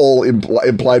control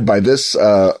implied by this,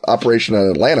 operation in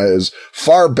Atlanta is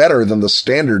far better than the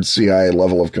standard CIA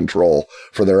level of control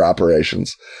for their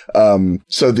operations.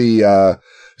 So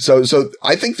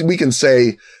I think that we can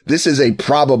say this is a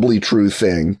probably true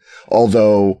thing,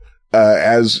 although,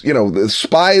 as you know, the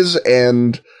spies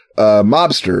and,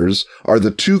 mobsters are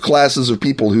the two classes of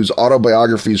people whose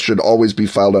autobiographies should always be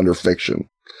filed under fiction.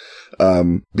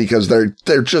 Because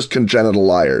they're just congenital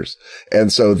liars.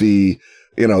 And so the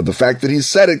fact that he's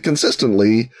said it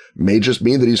consistently may just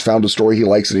mean that he's found a story he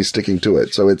likes and he's sticking to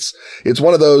it. So it's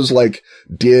one of those like,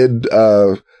 did,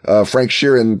 Frank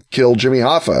Sheeran kill Jimmy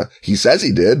Hoffa? He says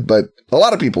he did, but a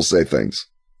lot of people say things.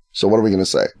 So what are we going to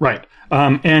say? Right.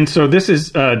 And so this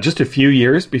is just a few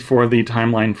years before the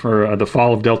timeline for the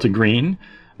fall of Delta Green.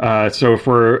 So if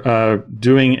we're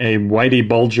doing a Whitey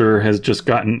Bulger has just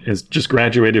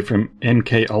graduated from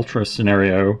MKUltra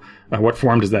scenario, what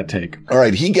form does that take? All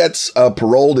right. He gets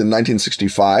paroled in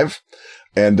 1965.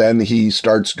 And then he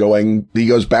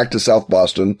goes back to South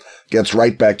Boston, gets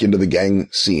right back into the gang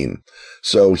scene.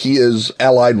 So he is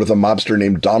allied with a mobster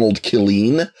named Donald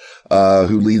Killeen,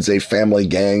 who leads a family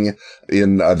gang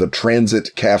in the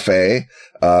Transit Cafe,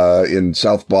 in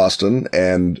South Boston.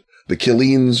 And The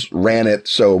Killeans ran it.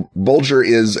 So Bulger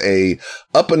is a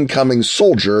up-and-coming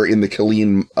soldier in the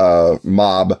Killeen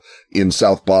mob in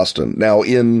South Boston. Now,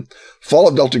 in Fall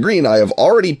of Delta Green, I have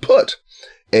already put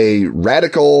a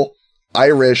radical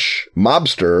Irish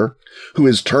mobster who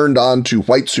is turned on to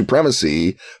white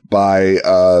supremacy by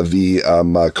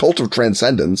the cult of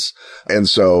transcendence. And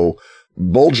so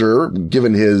Bulger,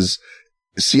 given his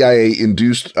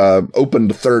CIA-induced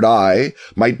opened third eye,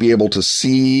 might be able to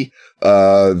see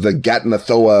the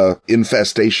Gatanathoa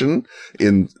infestation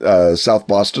in South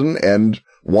Boston and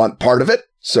want part of it.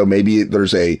 So maybe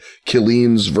there's a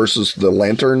Killeens versus the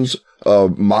Lanterns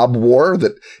mob war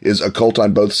that is occult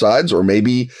on both sides, or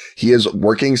maybe he is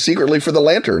working secretly for the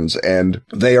Lanterns and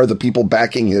they are the people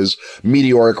backing his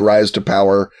meteoric rise to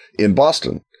power in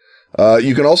Boston.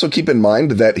 You can also keep in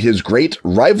mind that his great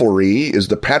rivalry is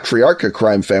the Patriarcha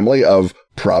crime family of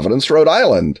Providence, Rhode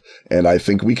Island. And I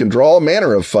think we can draw all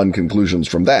manner of fun conclusions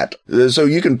from that. So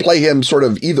you can play him sort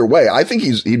of either way. I think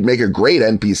he'd make a great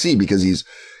NPC because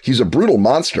he's a brutal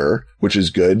monster, which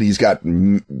is good. He's got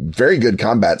very good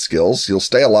combat skills. He'll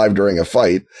stay alive during a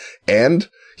fight, and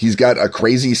he's got a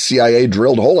crazy CIA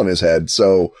drilled hole in his head.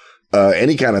 So,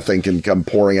 any kind of thing can come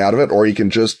pouring out of it, or he can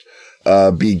just,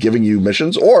 be giving you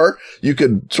missions, or you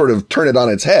could sort of turn it on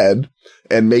its head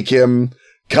and make him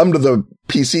come to the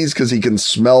PCs because he can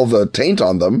smell the taint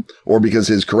on them, or because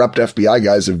his corrupt FBI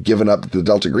guys have given up the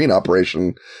Delta Green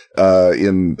operation,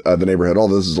 in the neighborhood. All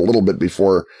this is a little bit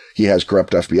before he has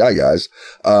corrupt FBI guys.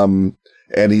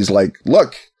 And he's like,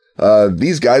 look,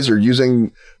 these guys are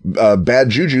using, bad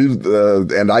juju,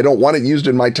 and I don't want it used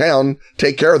in my town.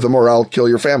 Take care of them or I'll kill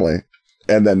your family.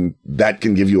 And then that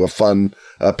can give you a fun,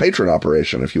 patron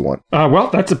operation if you want. Well,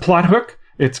 that's a plot hook.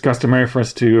 It's customary for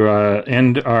us to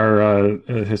end our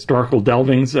historical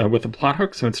delvings with a plot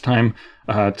hook, so it's time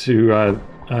to,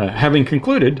 having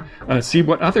concluded, see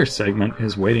what other segment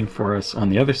is waiting for us on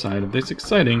the other side of this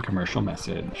exciting commercial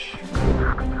message.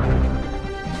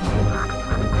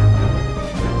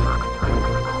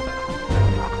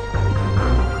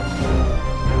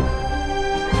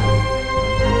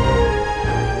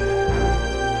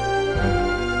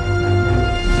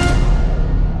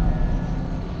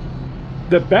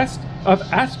 The best of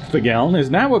Askfageln is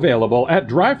now available at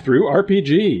Drive-Thru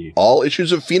RPG. All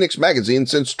issues of Phoenix Magazine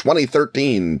since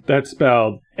 2013. That's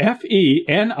spelled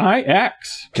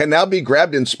F-E-N-I-X. Can now be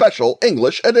grabbed in special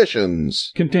English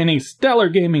editions. Containing stellar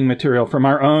gaming material from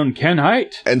our own Ken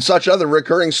Hite. And such other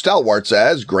recurring stalwarts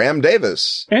as Graham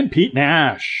Davis. And Pete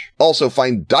Nash. Also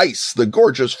find Dice, the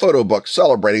gorgeous photo book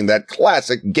celebrating that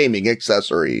classic gaming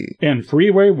accessory. And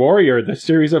Freeway Warrior, the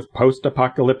series of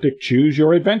post-apocalyptic Choose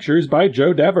Your Adventures by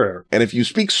Joe Dever. And if you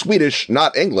speak Swedish,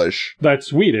 not English. That's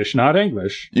Swedish, not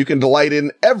English. You can delight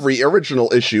in every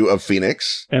original issue of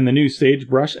Phoenix. And the new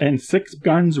Sagebrush and Six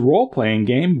Guns role-playing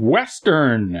game,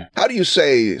 Western. How do you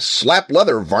say slap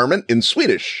leather varmint in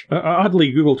Swedish?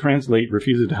 Oddly, Google Translate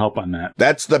refuses to help on that.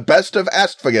 That's the best of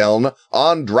Askfageln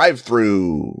on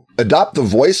Drive-Thru. Adopt the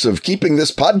voice of keeping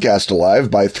this podcast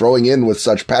alive by throwing in with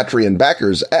such Patreon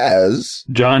backers as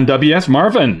John W.S.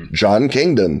 Marvin, John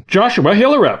Kingdon, Joshua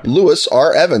Hillerup, Lewis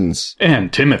R. Evans,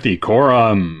 and Timothy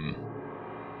Coram.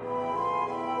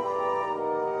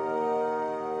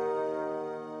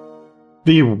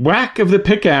 The whack of the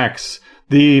pickaxe,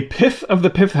 the piff of the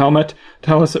pith helmet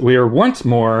tell us that we are once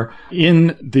more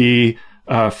in the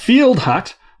field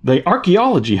hut, the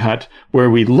archaeology hut, where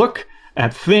we look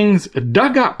at things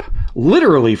dug up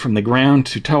literally from the ground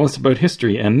to tell us about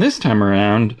history. And this time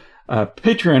around,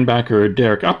 Patreon backer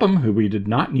Derek Upham, who we did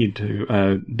not need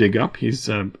to dig up, he's,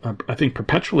 I think,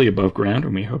 perpetually above ground,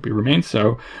 and we hope he remains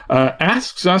so,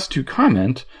 asks us to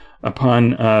comment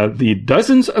upon the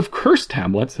dozens of curse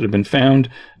tablets that have been found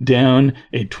down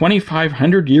a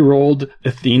 2,500-year-old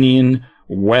Athenian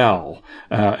well.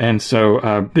 And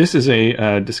so this is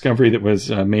a discovery that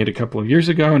was made a couple of years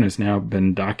ago and has now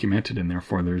been documented, and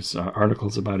therefore there's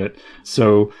articles about it.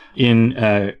 So in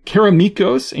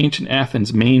Keramikos, ancient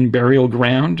Athens' main burial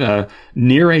ground,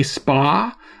 near a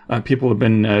spa, people have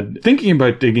been thinking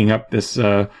about digging up this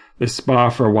spa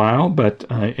for a while, but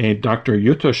a Dr.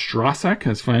 Jutta Strasek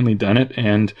has finally done it,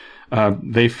 and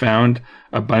they found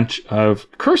a bunch of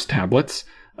curse tablets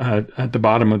at the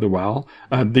bottom of the well.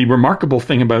 The remarkable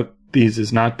thing about these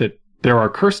is not that there are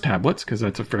curse tablets, because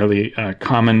that's a fairly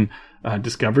common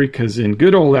discovery, because in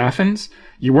good old Athens,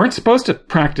 you weren't supposed to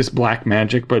practice black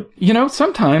magic, but,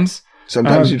 sometimes...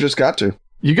 Sometimes you just got to.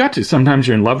 You got to. Sometimes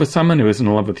you're in love with someone who isn't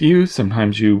in love with you.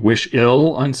 Sometimes you wish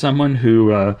ill on someone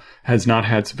who has not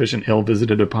had sufficient ill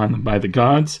visited upon them by the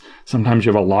gods. Sometimes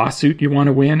you have a lawsuit you want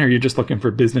to win, or you're just looking for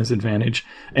business advantage.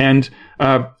 And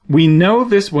we know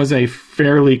this was a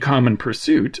fairly common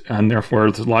pursuit, and therefore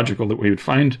it's logical that we would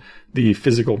find the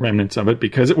physical remnants of it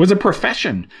because it was a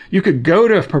profession. You could go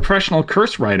to a professional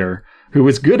curse writer who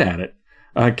was good at it.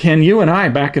 Ken, you and I,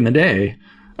 back in the day,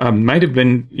 might have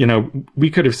been, we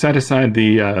could have set aside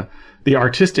the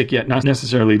artistic yet not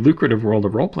necessarily lucrative world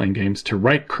of role-playing games to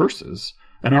write curses.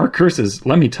 And our curses,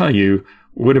 let me tell you,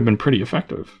 would have been pretty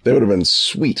effective. They would have been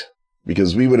sweet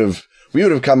because we would have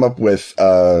come up with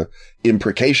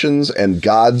imprecations and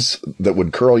gods that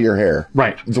would curl your hair.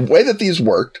 Right. The way that these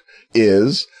worked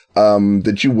is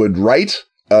that you would write,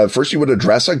 first you would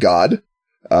address a god,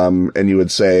 and you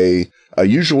would say,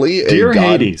 usually Dear a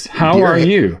god, Hades, how are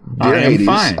you? Dear Hades,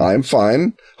 fine. I'm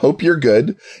fine. Hope you're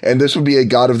good. And this would be a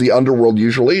god of the underworld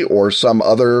usually, or some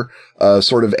other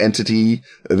sort of entity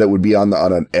that would be on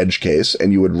an edge case.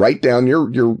 And you would write down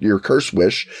your curse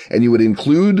wish, and you would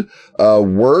include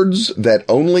words that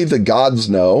only the gods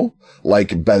know,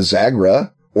 like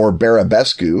Bazagra or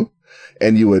Barabescu.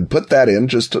 And you would put that in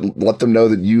just to let them know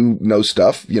that you know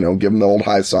stuff, give them the old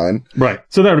high sign. Right.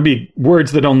 So that would be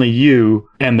words that only you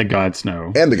and the gods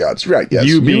know. And the gods, right, yes.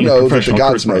 You know that the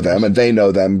gods know them, and they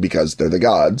know them because they're the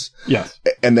gods. Yes.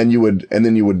 And then you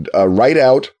would write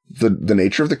out the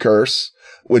nature of the curse,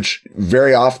 which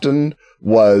very often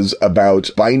was about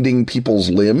binding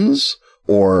people's limbs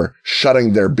or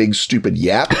shutting their big stupid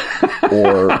yap.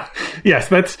 Or yes,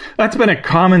 that's been a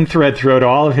common thread throughout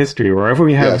all of history. Wherever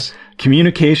we have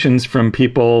communications from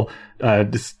people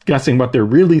discussing what they're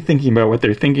really thinking about, what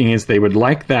they're thinking is they would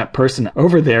like that person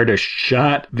over there to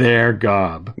shut their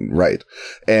gob. Right.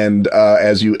 And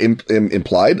as you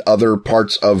implied, other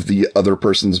parts of the other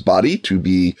person's body to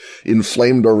be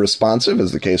inflamed or responsive,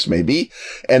 as the case may be.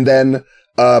 And then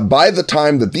by the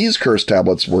time that these curse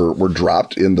tablets were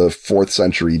dropped in the 4th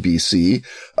century BC,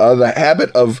 the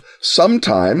habit of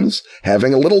sometimes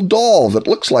having a little doll that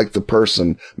looks like the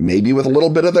person, maybe with a little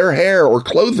bit of their hair or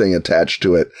clothing attached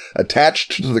to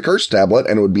the curse tablet,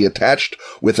 and it would be attached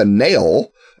with a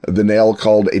nail, the nail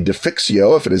called a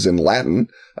defixio, if it is in Latin.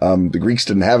 The Greeks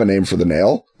didn't have a name for the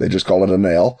nail. They just call it a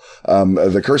nail.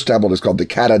 The curse tablet is called the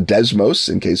catadesmos,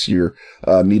 in case you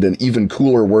need an even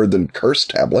cooler word than curse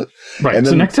tablet. Right. And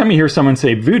so next time you hear someone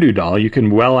say voodoo doll, you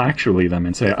can actually them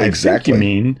and say, I think you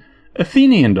mean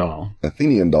Athenian doll.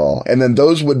 Athenian doll. And then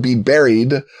those would be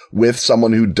buried with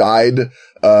someone who died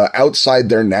outside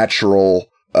their natural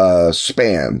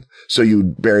span. So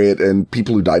you'd bury it in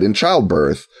people who died in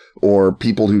childbirth, or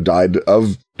people who died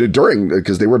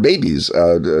because they were babies,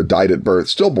 died at birth,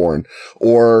 stillborn,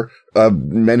 or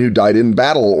men who died in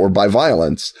battle or by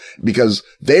violence, because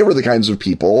they were the kinds of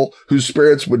people whose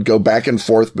spirits would go back and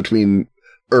forth between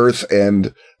Earth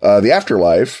and the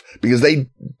afterlife, because they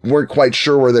weren't quite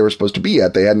sure where they were supposed to be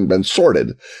yet. They hadn't been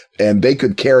sorted, and they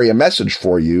could carry a message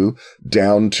for you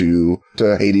down to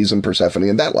Hades and Persephone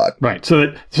and that lot. Right. So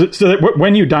that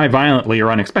when you die violently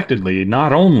or unexpectedly,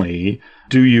 not only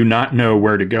do you not know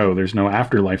where to go, there's no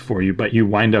afterlife for you, but you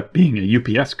wind up being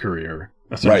a UPS courier,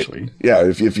 essentially. Right. Yeah.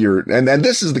 If you're, and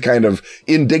this is the kind of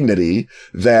indignity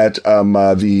that,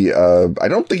 I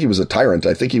don't think he was a tyrant.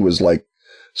 I think he was like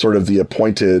sort of the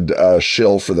appointed,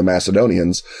 shill for the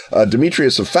Macedonians.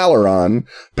 Demetrius of Phaleron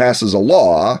passes a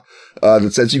law,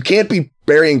 that says you can't be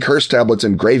burying curse tablets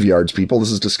in graveyards, people.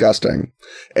 This is disgusting.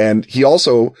 And he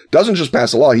also doesn't just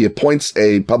pass a law. He appoints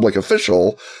a public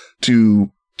official to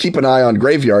keep an eye on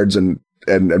graveyards and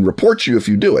report you if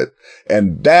you do it.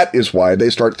 And that is why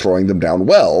they start throwing them down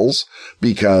wells,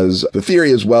 because the theory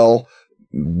is, well,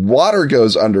 water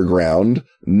goes underground.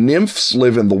 Nymphs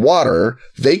live in the water.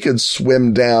 They could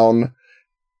swim down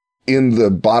in the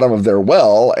bottom of their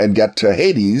well and get to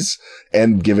Hades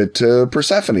and give it to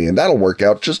Persephone, and that'll work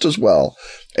out just as well.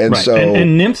 And right. so,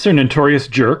 and nymphs are notorious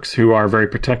jerks who are very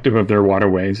protective of their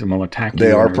waterways and will attack you.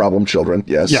 They are problem children.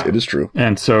 Yes, yeah. It is true.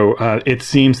 And so it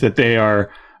seems that they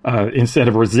are, instead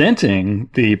of resenting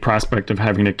the prospect of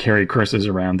having to carry curses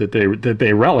around, that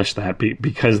they relish that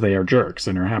because they are jerks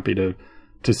and are happy to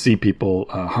see people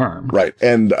harmed. Right.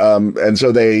 And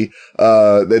so they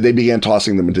began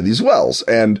tossing them into these wells.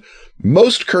 And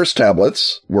most curse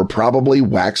tablets were probably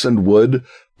wax and wood,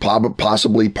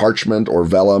 possibly parchment or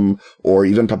vellum or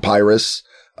even papyrus.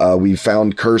 We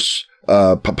found curse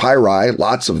papyri,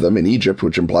 lots of them in Egypt,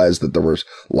 which implies that there was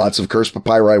lots of cursed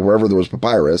papyri wherever there was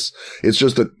papyrus. It's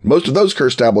just that most of those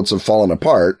cursed tablets have fallen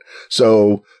apart.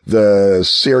 So the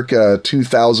circa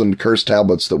 2000 cursed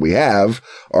tablets that we have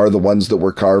are the ones that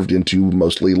were carved into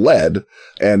mostly lead.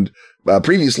 And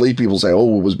previously people say,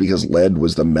 oh, it was because lead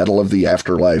was the metal of the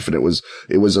afterlife and it was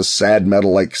a sad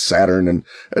metal like Saturn. And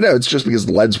no, it's just because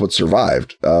lead's what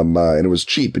survived. And it was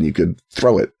cheap and you could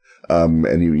throw it.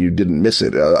 And you didn't miss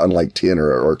it, unlike tin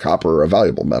or copper or a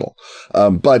valuable metal.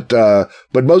 But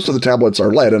most of the tablets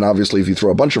are lead. And obviously if you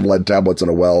throw a bunch of lead tablets in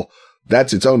a well,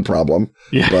 that's its own problem.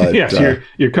 Yeah. But, yes.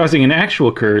 You're causing an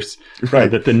actual curse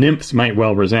that the nymphs might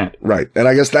well resent. Right. And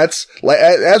I guess that's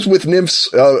as with nymphs,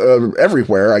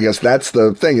 everywhere, I guess that's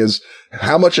the thing is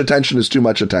how much attention is too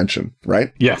much attention,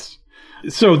 right? Yes.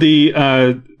 So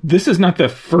this is not the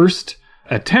first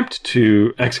attempt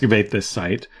to excavate this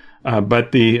site.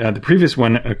 But the previous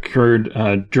one occurred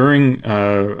during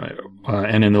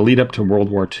and in the lead up to World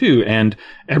War II, and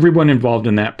everyone involved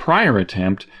in that prior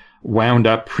attempt wound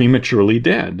up prematurely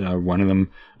dead. One of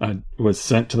them was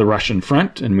sent to the Russian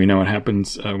front, and we know what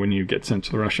happens when you get sent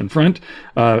to the Russian front.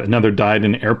 Another died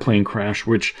in an airplane crash,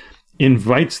 which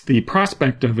invites the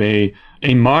prospect of a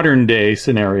modern day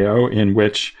scenario in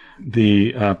which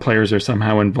the players are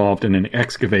somehow involved in an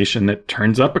excavation that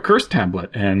turns up a curse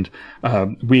tablet. And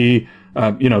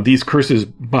these curses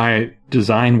by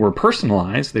design were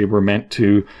personalized. They were meant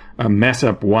to mess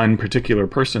up one particular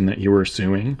person that you were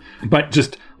suing. But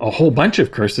just a whole bunch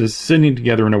of curses sitting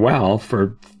together in a well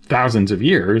for thousands of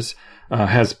years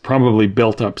has probably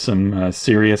built up some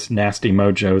serious, nasty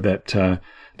mojo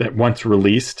that once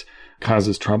released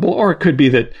causes trouble. Or it could be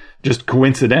that just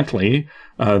coincidentally,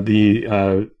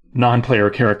 the non-player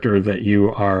character that you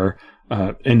are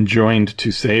enjoined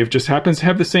to save just happens to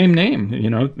have the same name,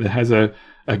 that has a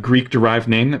Greek-derived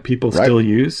name that people still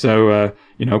use. So,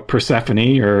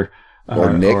 Persephone or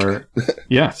Nick.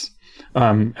 Yes,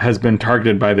 has been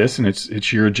targeted by this, and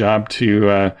it's your job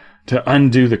to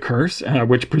undo the curse,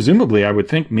 which presumably I would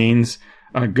think means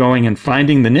going and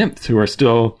finding the nymphs who are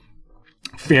still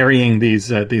ferrying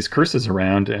these curses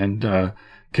around and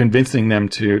convincing them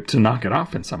to knock it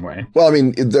off in some way. Well, I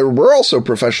mean, there were also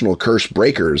professional curse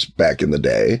breakers back in the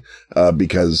day,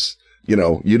 because, you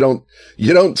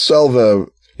don't sell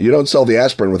the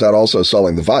aspirin without also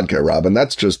selling the vodka, Robin.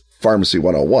 That's just pharmacy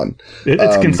 101.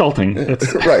 It's consulting.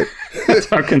 That's right. That's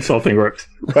how consulting works.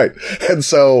 Right. And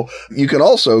so you can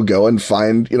also go and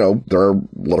find, there are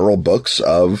literal books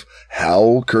of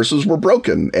how curses were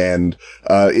broken. And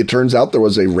it turns out there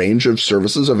was a range of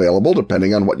services available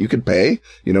depending on what you could pay.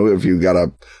 If you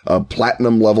got a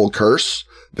platinum level curse,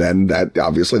 then that's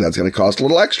going to cost a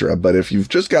little extra. But if you've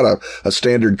just got a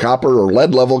standard copper or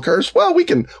lead level curse, well, we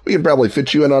can probably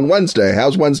fit you in on Wednesday.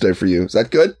 How's Wednesday for you? Is that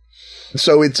good?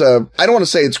 So it's I don't want to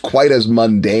say it's quite as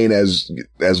mundane as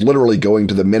literally going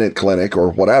to the Minute Clinic or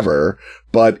whatever,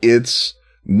 but it's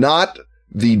not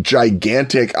the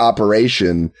gigantic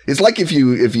operation. It's like if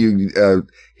you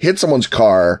hit someone's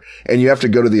car and you have to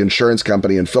go to the insurance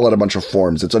company and fill out a bunch of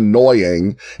forms. It's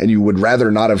annoying and you would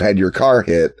rather not have had your car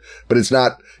hit, but it's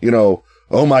not,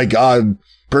 oh my God,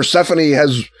 Persephone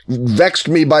has vexed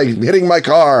me by hitting my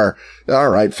car. All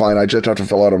right, fine. I just have to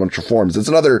fill out a bunch of forms. It's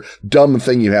another dumb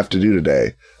thing you have to do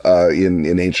today,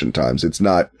 in ancient times. It's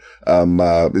not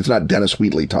Dennis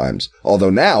Wheatley times. Although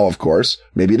now, of course,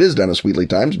 maybe it is Dennis Wheatley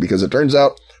times because it turns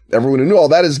out everyone who knew all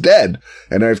that is dead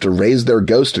and I have to raise their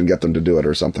ghost and get them to do it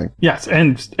or something. Yes.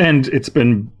 And it's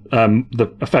been, the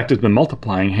effect has been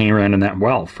multiplying, hanging around in that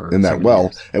well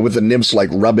years. And with the nymphs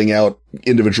rubbing out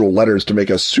individual letters to make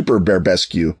a super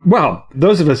barbesque. Well,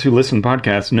 those of us who listen to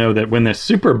podcasts know that when the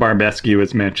super barbesque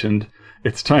is mentioned,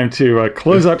 it's time to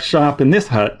close up shop in this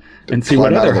hut and see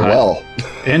what other hut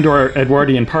and or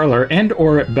Edwardian parlor and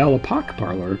or Belle Epoque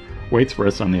parlor waits for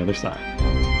us on the other side.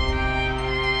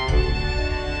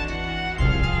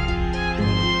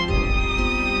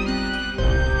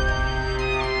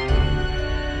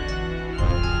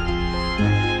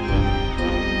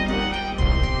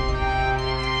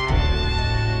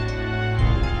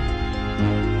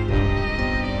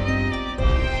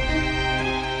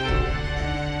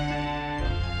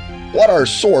 What are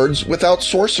swords without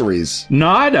sorceries?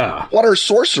 Nada. What are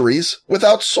sorceries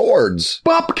without swords?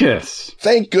 Bupkis.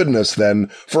 Thank goodness, then,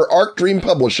 for Arc Dream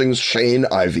Publishing's Shane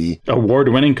Ivey.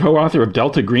 Award-winning co-author of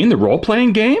Delta Green, the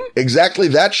role-playing game? Exactly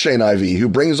that Shane Ivey, who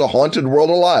brings a haunted world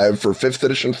alive for 5th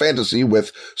edition fantasy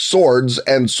with swords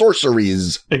and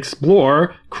sorceries.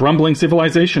 Explore crumbling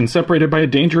civilization separated by a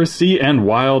dangerous sea and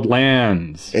wild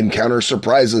lands. Encounter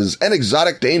surprises and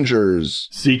exotic dangers.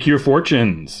 Seek your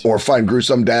fortunes. Or find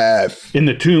gruesome dads. breath. In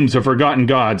the tombs of forgotten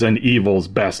gods and evils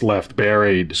best left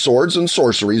buried. Swords and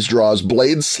Sorceries draws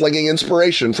blade-slinging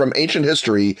inspiration from ancient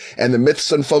history and the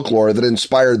myths and folklore that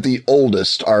inspired the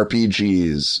oldest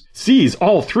RPGs. Seize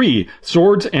all 3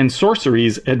 Swords and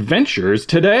Sorceries adventures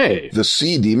today. The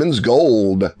Sea Demon's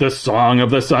Gold. The Song of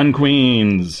the Sun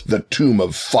Queens. The Tomb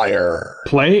of Fire.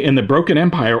 Play in the Broken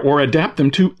Empire or adapt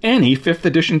them to any 5th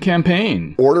edition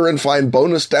campaign. Order and find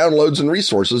bonus downloads and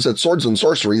resources at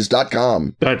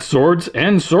swordsandsorceries.com. That's Swords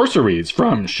and Sorceries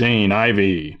from Shane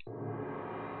Ivey.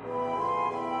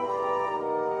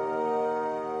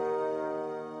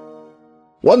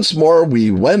 Once more, we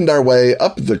wend our way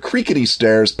up the creaky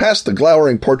stairs, past the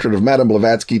glowering portrait of Madame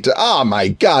Blavatsky to, my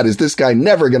God, is this guy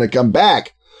never going to come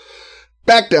back?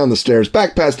 Back down the stairs,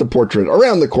 back past the portrait,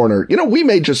 around the corner. We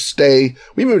may just stay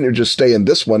in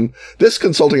this one. This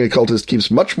consulting occultist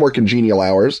keeps much more congenial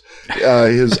hours.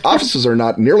 His offices are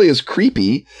not nearly as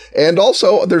creepy. And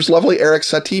also, there's lovely Eric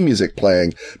Satie music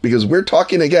playing, because we're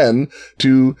talking again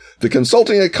to the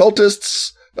consulting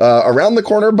occultist's around the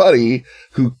corner buddy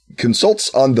who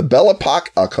consults on the Belle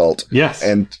Epoque occult. Yes.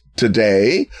 And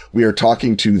today we are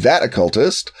talking to that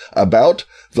occultist about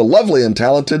the lovely and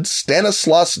talented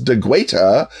Stanislas de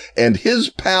Guaita and his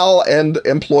pal and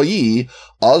employee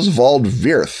Oswald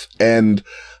Wirth. And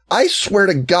I swear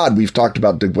to God, we've talked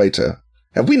about de Guaita.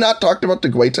 Have we not talked about de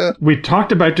Guaita? We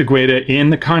talked about de Guaita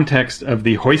in the context of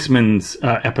the Huysmans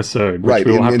episode. Right,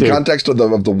 in context of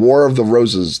the War of the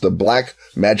Roses, the Black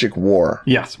Magic War.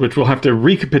 Yes, which we'll have to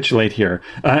recapitulate here.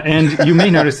 And you may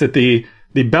notice that the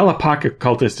Belle Epoque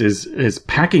occultist is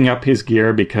packing up his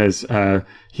gear because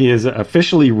he is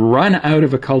officially run out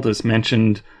of occultists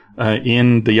mentioned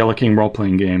in the Yellow King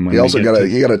role-playing game. He also got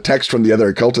a text from the other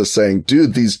occultist saying,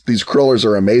 dude, these Krillers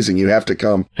are amazing. You have to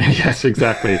come. Yes,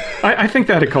 exactly. I think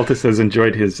that occultist has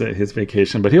enjoyed his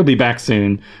vacation, but he'll be back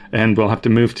soon, and we'll have to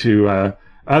move to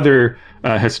other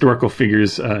historical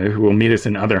figures who will meet us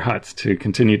in other huts to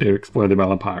continue to explore the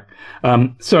Belle Epoque.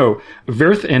 So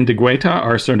Wirth and de Guaita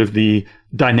are sort of the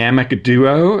dynamic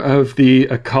duo of the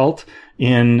occult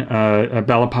in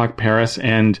Belle Epoque Paris,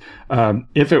 and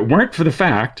if it weren't for the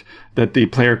fact that the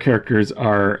player characters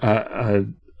are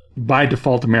by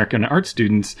default American art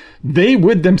students, they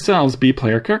would themselves be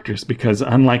player characters, because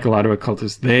unlike a lot of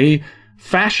occultists, they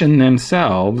fashion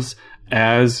themselves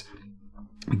as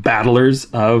battlers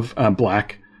of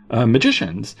black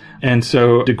magicians. And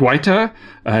so de Guaita,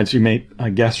 as you may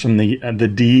guess from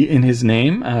the D in his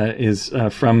name, is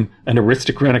from an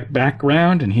aristocratic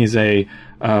background, and he's a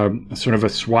sort of a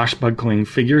swashbuckling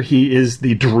figure. He is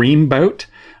the dreamboat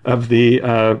of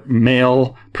the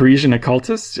male Parisian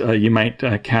occultists. You might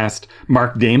cast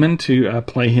Mark Damon to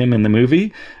play him in the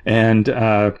movie,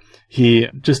 and he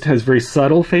just has very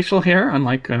subtle facial hair,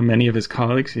 unlike many of his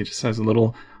colleagues. He just has a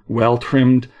little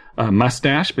well-trimmed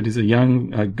mustache, but he's a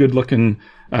young, good-looking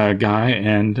guy.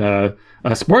 And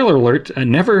spoiler alert,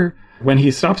 never, when he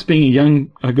stops being a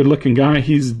young, good-looking guy,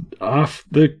 he's off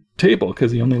the table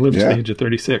because he only lives to the age of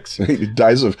 36. He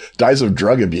dies of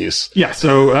drug abuse. Yeah,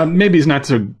 so maybe he's not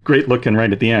so great looking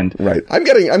right at the end. Right. I'm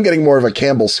getting more of a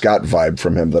Campbell Scott vibe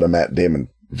from him than a Matt Damon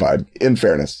vibe, in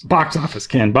fairness. Box office,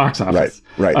 box office.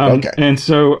 Right, okay. And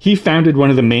so he founded one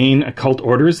of the main occult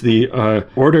orders, the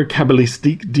Order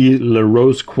Kabbalistique de la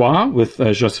Rose-Croix, with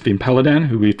Josephine Pelledan,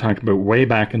 who we've talked about way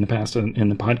back in the past in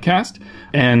the podcast.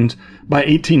 And by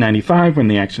 1895, when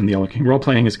the Action of the Yellow King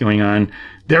role-playing is going on,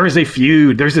 there is a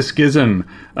feud, there's a schism,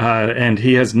 and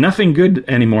he has nothing good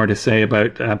anymore to say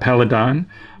about Pelledan.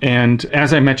 And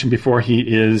as I mentioned before, he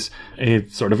is a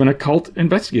sort of an occult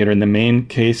investigator. And the main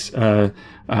case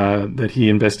that he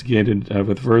investigated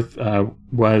with Wirth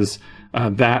was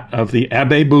that of the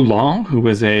Abbé Boulan, who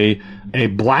was a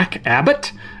black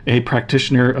abbot, a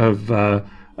practitioner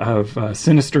of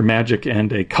sinister magic,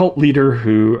 and a cult leader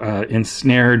who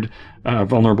ensnared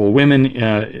vulnerable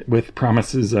women with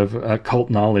promises of occult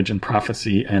knowledge and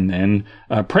prophecy, and then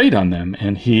preyed on them.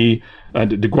 And he, de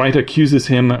Guaita accuses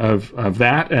him of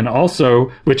that, and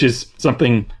also, which is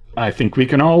something I think we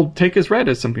can all take as read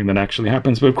as something that actually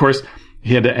happens. But of course,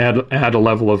 he had to add a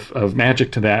level of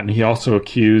magic to that, and he also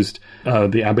accused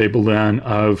the Abbé Boulan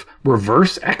of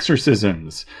reverse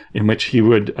exorcisms, in which he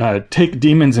would take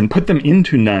demons and put them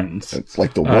into nuns. It's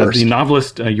like the worst. The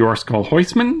novelist Joris Karl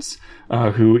Huysmans,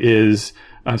 who is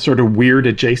sort of weird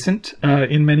adjacent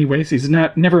in many ways. He's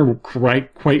never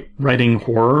quite writing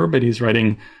horror, but he's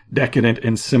writing decadent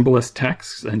and symbolist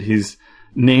texts, and he's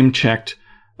name-checked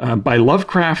by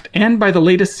Lovecraft and by the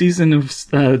latest season of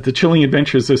The Chilling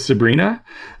Adventures of Sabrina.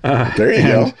 There you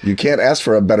go. You can't ask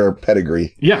for a better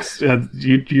pedigree. Yes,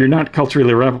 you're not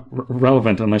culturally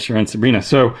relevant unless you're on Sabrina.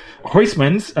 So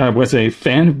Huysmans was a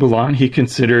fan of Bulan. He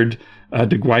considered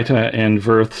de Guaita and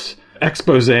Wirth's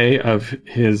expose of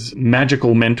his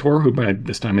magical mentor, who by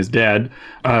this time is dead,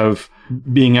 of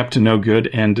being up to no good,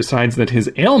 and decides that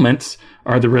his ailments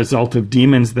are the result of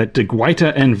demons that de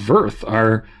Guaita and Wirth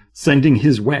are sending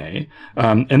his way.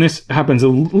 And this happens a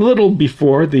little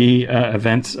before the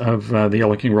events of the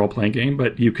Yellow King role-playing game,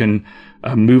 but you can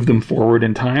move them forward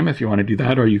in time if you want to do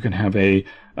that, or you can have a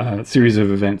series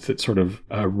of events that sort of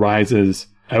rises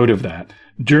out of that.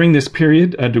 During this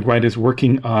period, de Guaita is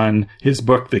working on his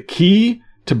book, The Key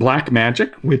to Black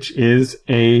Magic, which is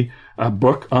a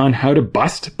book on how to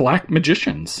bust black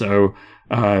magicians. So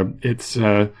it's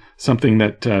something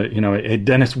that a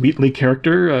Dennis Wheatley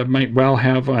character might well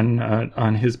have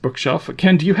on his bookshelf.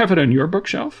 Ken, do you have it on your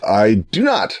bookshelf? I do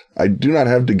not. I do not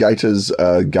have de Guaita's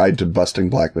Guide to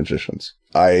Busting Black Magicians.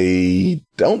 I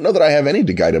don't know that I have any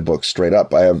de Guaita books straight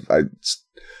up.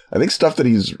 I think stuff that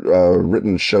he's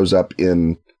written shows up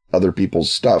in other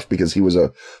people's stuff because he was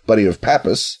a buddy of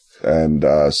Pappas. And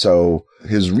so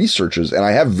his researches, and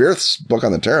I have Wirth's book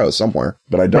on the tarot somewhere,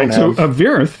 but I don't have... So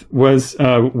Wirth was,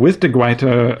 with de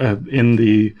Guaita in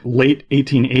the late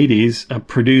 1880s,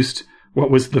 produced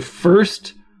what was the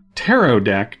first tarot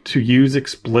deck to use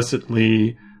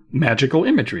explicitly magical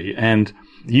imagery. And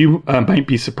you might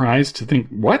be surprised to think,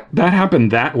 what? That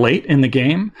happened that late in the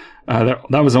game?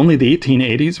 That was only the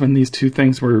 1880s when these two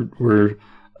things were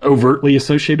overtly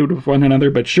associated with one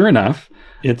another. But sure enough,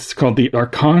 it's called the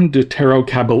Archon de Tarot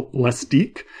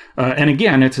Cabalistique. And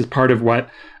again, it's as part of what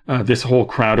this whole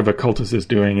crowd of occultists is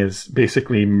doing, is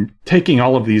basically taking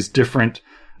all of these different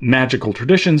magical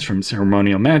traditions, from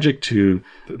ceremonial magic to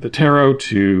the tarot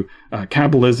to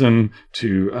Kabbalism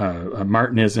to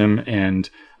Martinism, and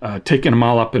taking them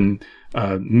all up and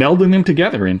melding them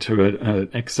together into an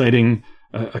exciting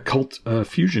occult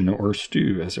fusion, or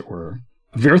stew, as it were.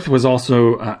 Wirth was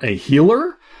also a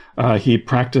healer. He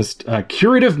practiced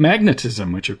curative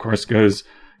magnetism, which of course goes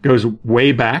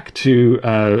way back to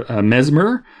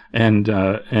Mesmer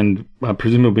and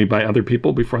presumably by other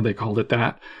people before they called it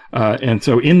that. And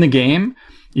so in the game,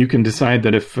 you can decide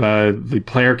that if the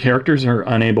player characters are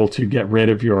unable to get rid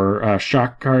of your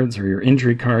shock cards or your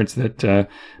injury cards, that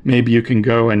maybe you can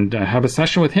go and have a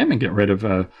session with him and get rid of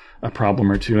a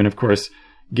problem or two, and of course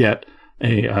get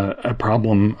a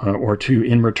problem or two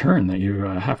in return that you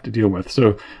have to deal with.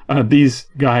 So these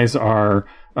guys are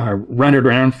running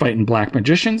around fighting black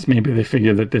magicians. Maybe they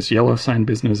figure that this yellow sign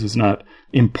business is not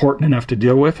important enough to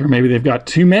deal with, or maybe they've got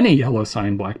too many yellow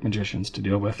sign black magicians to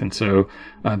deal with, and so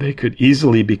they could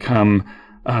easily become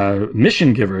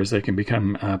mission givers. They can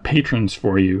become patrons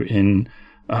for you in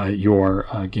your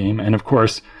game. And of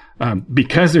course,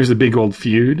 because there's a big old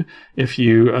feud, if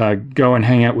you go and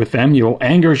hang out with them, you'll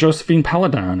anger Josephine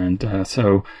Paladin. And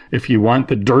so if you want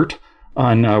the dirt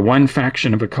on one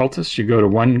faction of occultists, you go to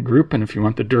one group, and if you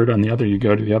want the dirt on the other, you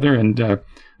go to the other, and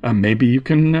maybe you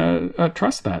can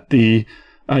trust that. The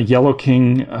Yellow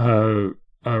King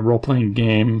role-playing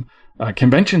game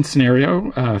convention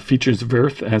scenario features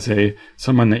Wirth as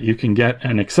someone that you can get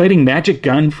an exciting magic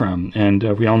gun from, and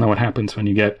we all know what happens when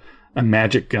you get a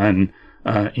magic gun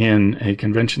in a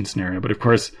convention scenario. But of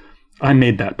course, I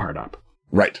made that part up.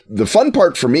 Right. The fun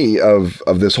part for me of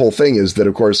this whole thing is that,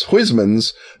 of course,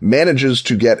 Huysmans manages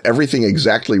to get everything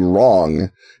exactly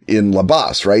wrong in La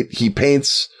Basse, right? He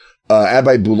paints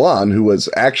Abbe Bulan, who was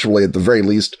actually, at the very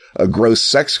least, a gross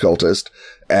sex cultist,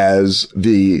 as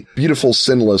the beautiful,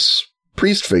 sinless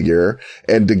priest figure,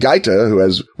 and de Guaita, who,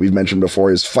 as we've mentioned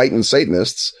before, is fighting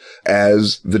Satanists,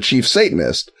 as the chief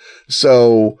Satanist.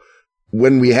 So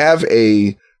when we have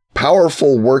a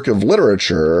powerful work of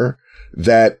literature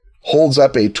that holds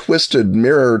up a twisted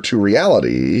mirror to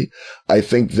reality, I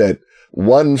think that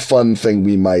one fun thing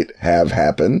we might have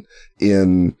happen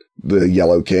in the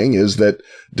Yellow King is that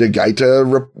de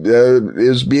Guaita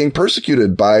is being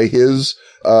persecuted by his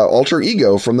alter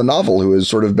ego from the novel, who has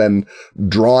sort of been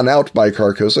drawn out by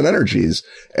Carcosan energies.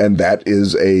 And that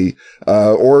is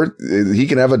or he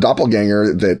can have a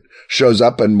doppelganger that shows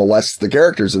up and molests the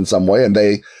characters in some way, and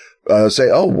they say,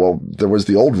 oh, well, there was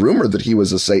the old rumor that he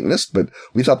was a Satanist, but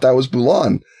we thought that was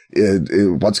Bulan.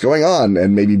 What's going on?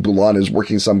 And maybe Bulan is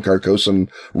working some Carcosan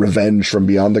revenge from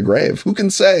beyond the grave. Who can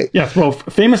say? Yes, well,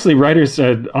 famously, writers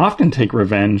often take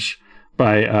revenge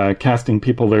by casting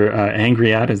people they're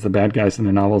angry at as the bad guys in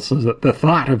their novels. So the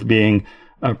thought of being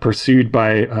pursued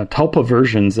by tulpa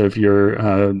versions of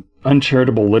your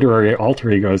uncharitable literary alter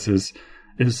egos is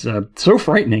is so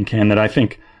frightening, Ken, that I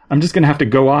think I'm just going to have to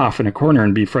go off in a corner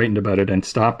and be frightened about it and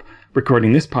stop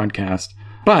recording this podcast.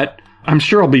 But I'm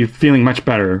sure I'll be feeling much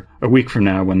better a week from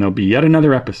now when there'll be yet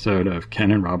another episode of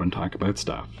Ken and Robin Talk About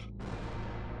Stuff.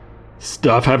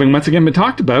 Stuff having once again been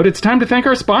talked about, it's time to thank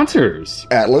our sponsors.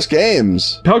 Atlas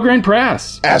Games, Pelgrane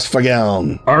Press,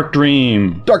 Asphagown, Arc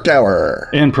Dream, Dark Tower,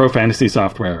 and Pro Fantasy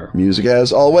Software. Music,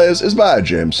 as always, is by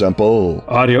James Semple.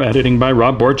 Audio editing by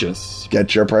Rob Borges.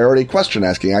 Get your priority question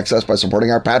asking access by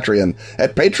supporting our Patreon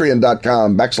at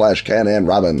patreon.com/Ken and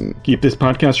Robin. Keep this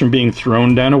podcast from being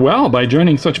thrown down a well by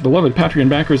joining such beloved Patreon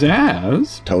backers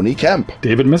as Tony Kemp,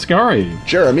 David Mascari,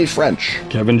 Jeremy French,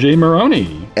 Kevin J.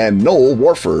 Maroney, and Noel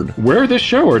Warford. Wear this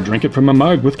show or drink it from a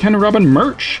mug with Ken and Robin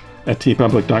merch at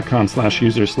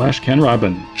tpublic.com/user/Ken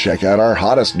Robin. Check out our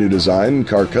hottest new design,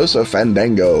 Carcosa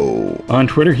Fandango. On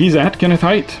Twitter, he's at Kenneth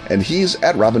Height. And he's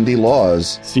at Robin D.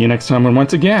 Laws. See you next time when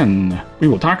once again, we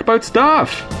will talk about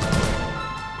stuff.